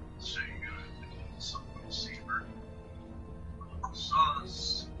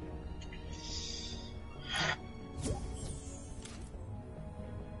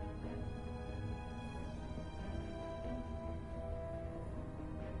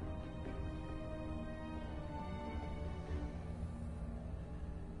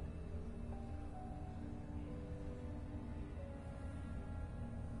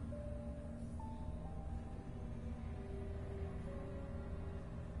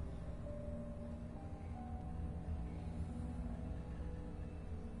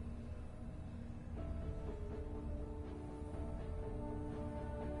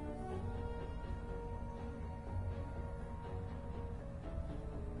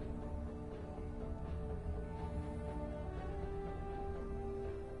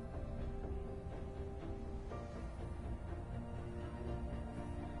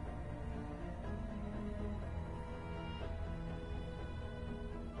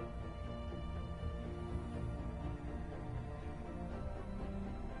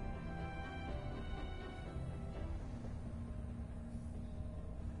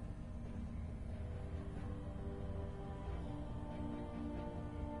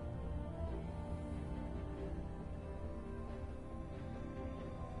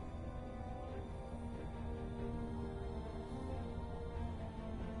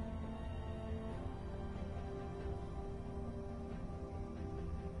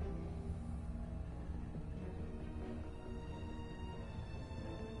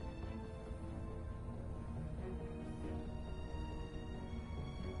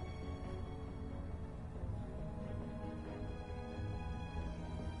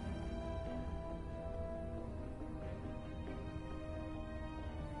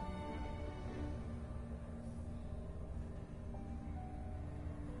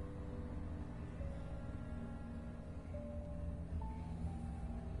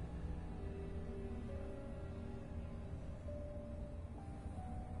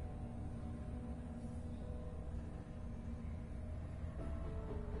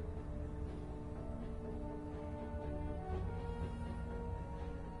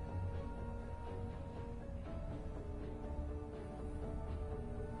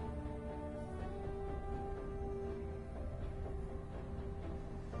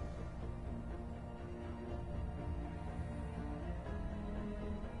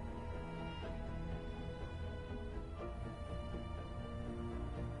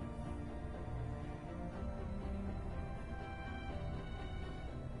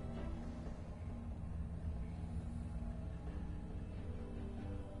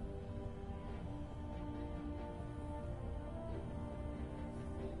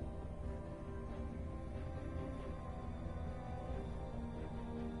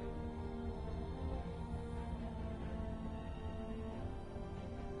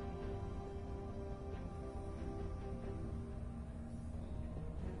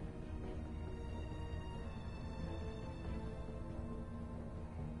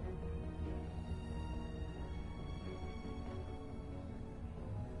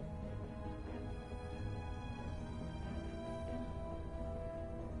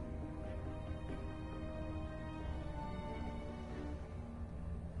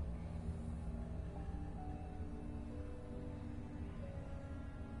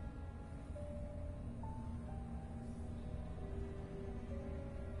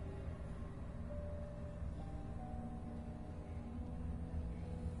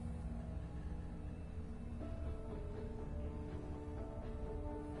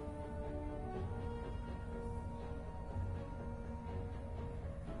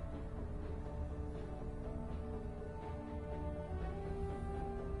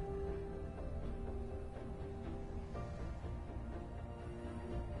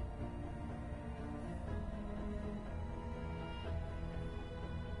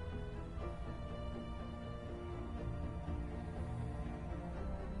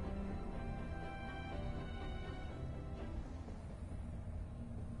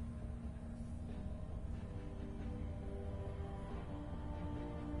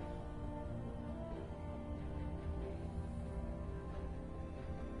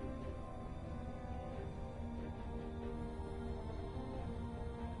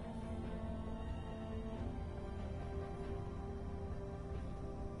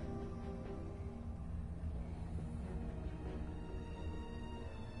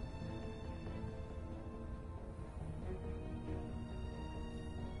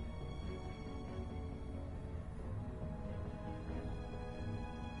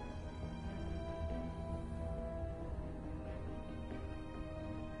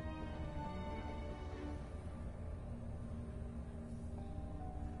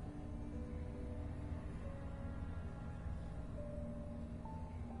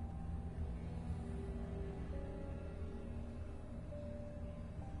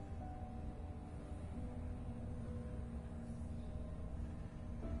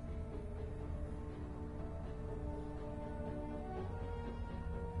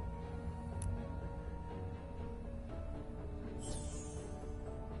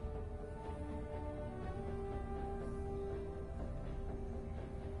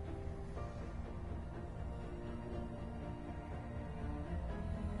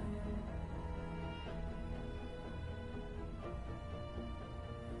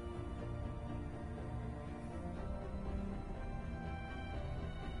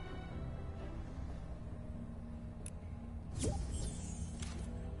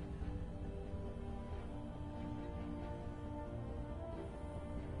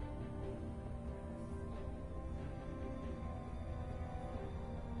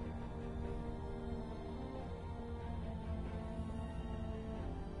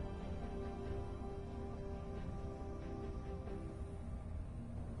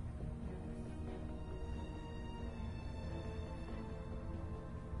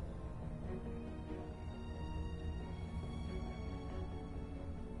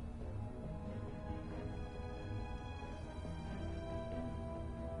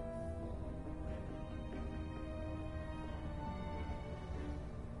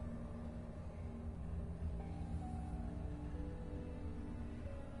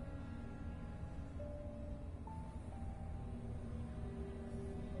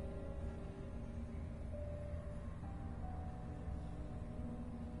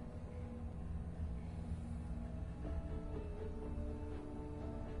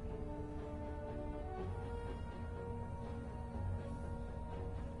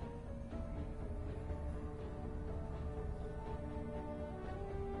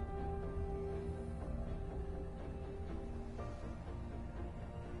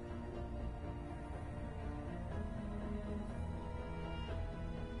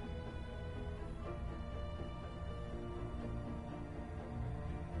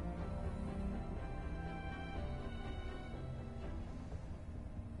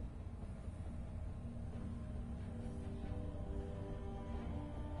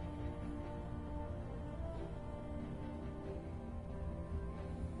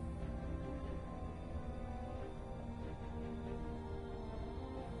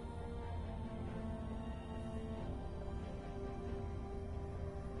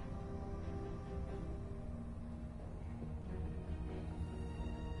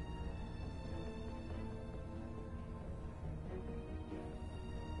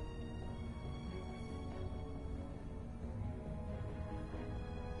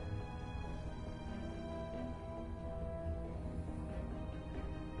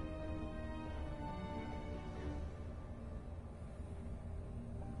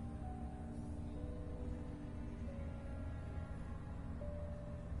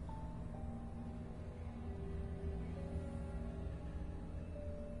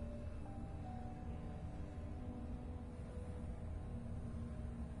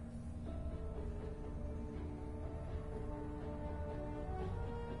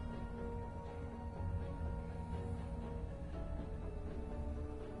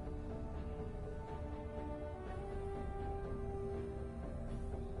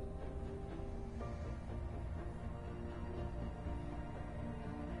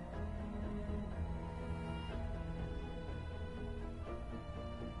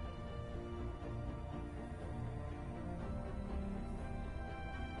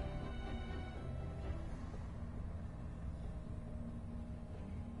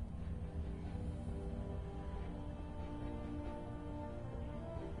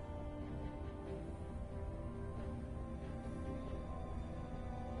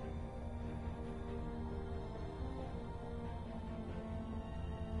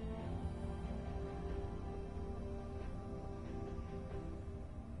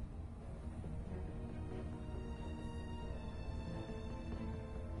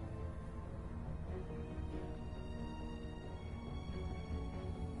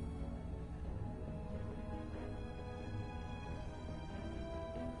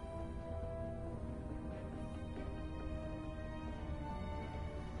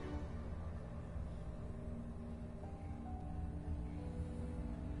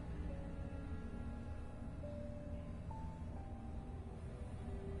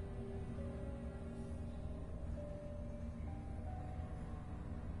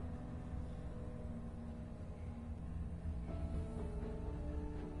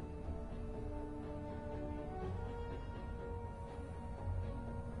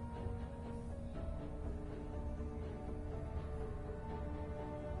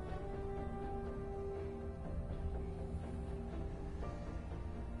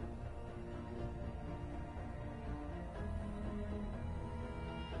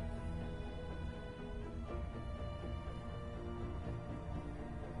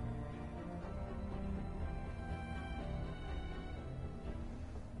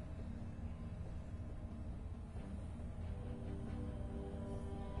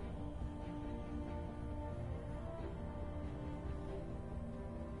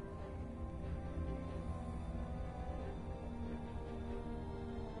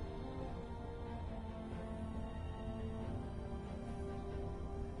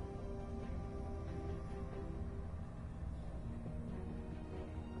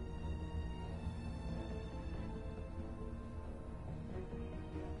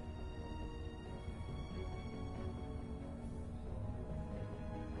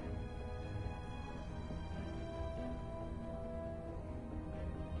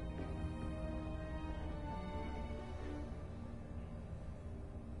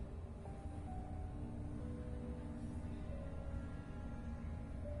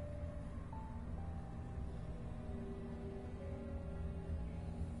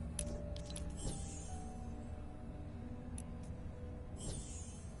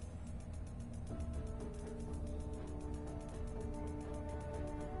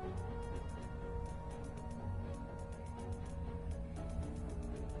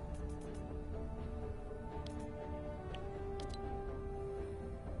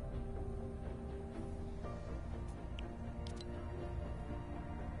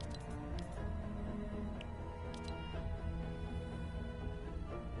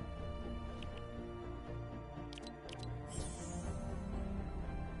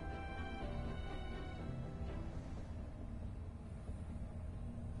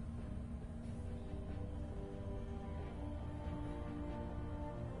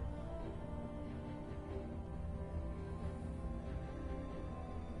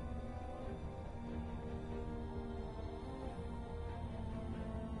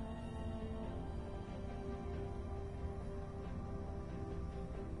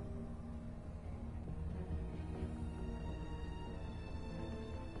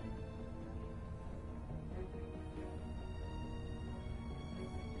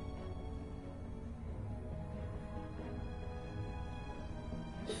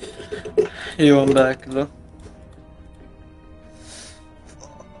 Yo, I'm back. Hello.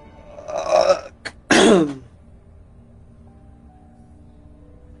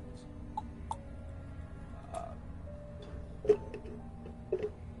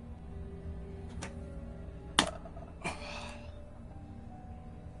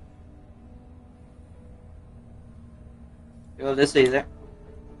 Yo, let's see there.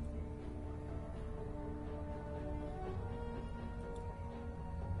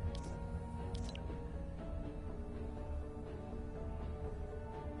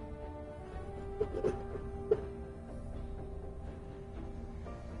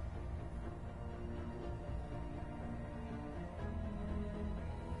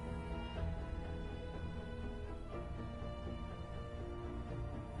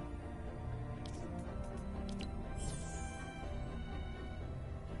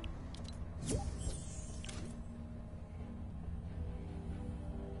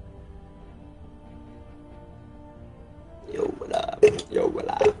 Yo, what up? Yo, what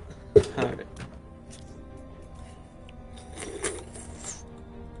up? Alright.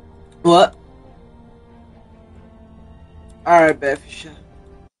 What? Alright, bet for sure.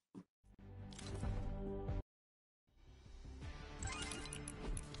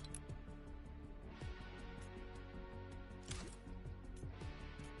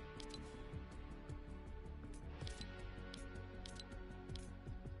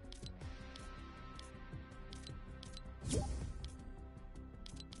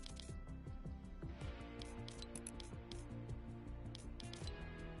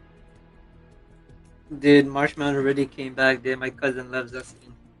 Dude, Marshmallow already came back, dude. My cousin loves that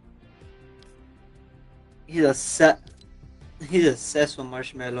skin. He's obsessed with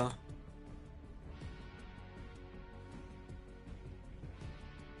Marshmallow.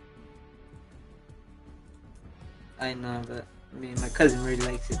 I know, but I mean, my cousin really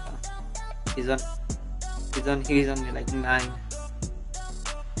likes it though. He's only like 9.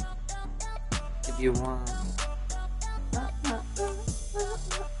 If you want.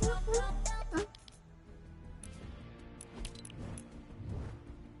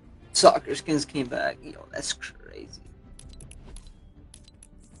 Soccer skins came back. Yo, that's crazy.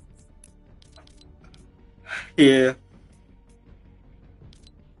 Yeah.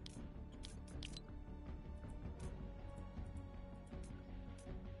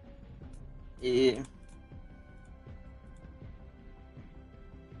 Yeah.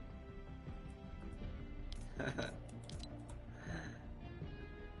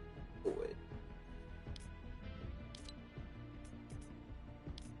 Wait.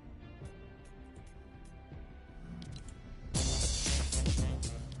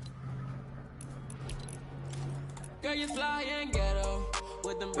 Girl, you fly and ghetto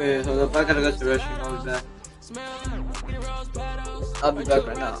with them Wait, hold up. I gotta go to the restroom. I'll be back. I'll be back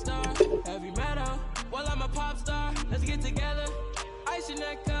right now. Heavy metal, well, I'm a pop star. Let's get together. Ice your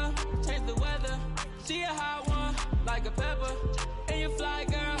neck up, change the weather. She a hot one, like a pepper. And you fly,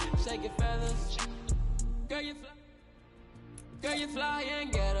 girl, shake your feathers. Girl, you fly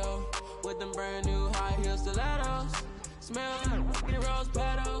and ghetto with them brand new high heel stilettos. Smell like rose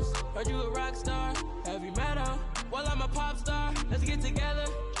petals. Heard you a rock star, heavy metal. Well, I'm a pop star. Let's get together.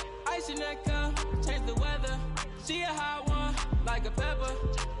 Ice your neck up, change the weather. She a hot one, like a pepper.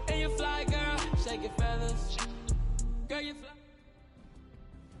 And you fly, girl, shake your feathers. Girl, you fly.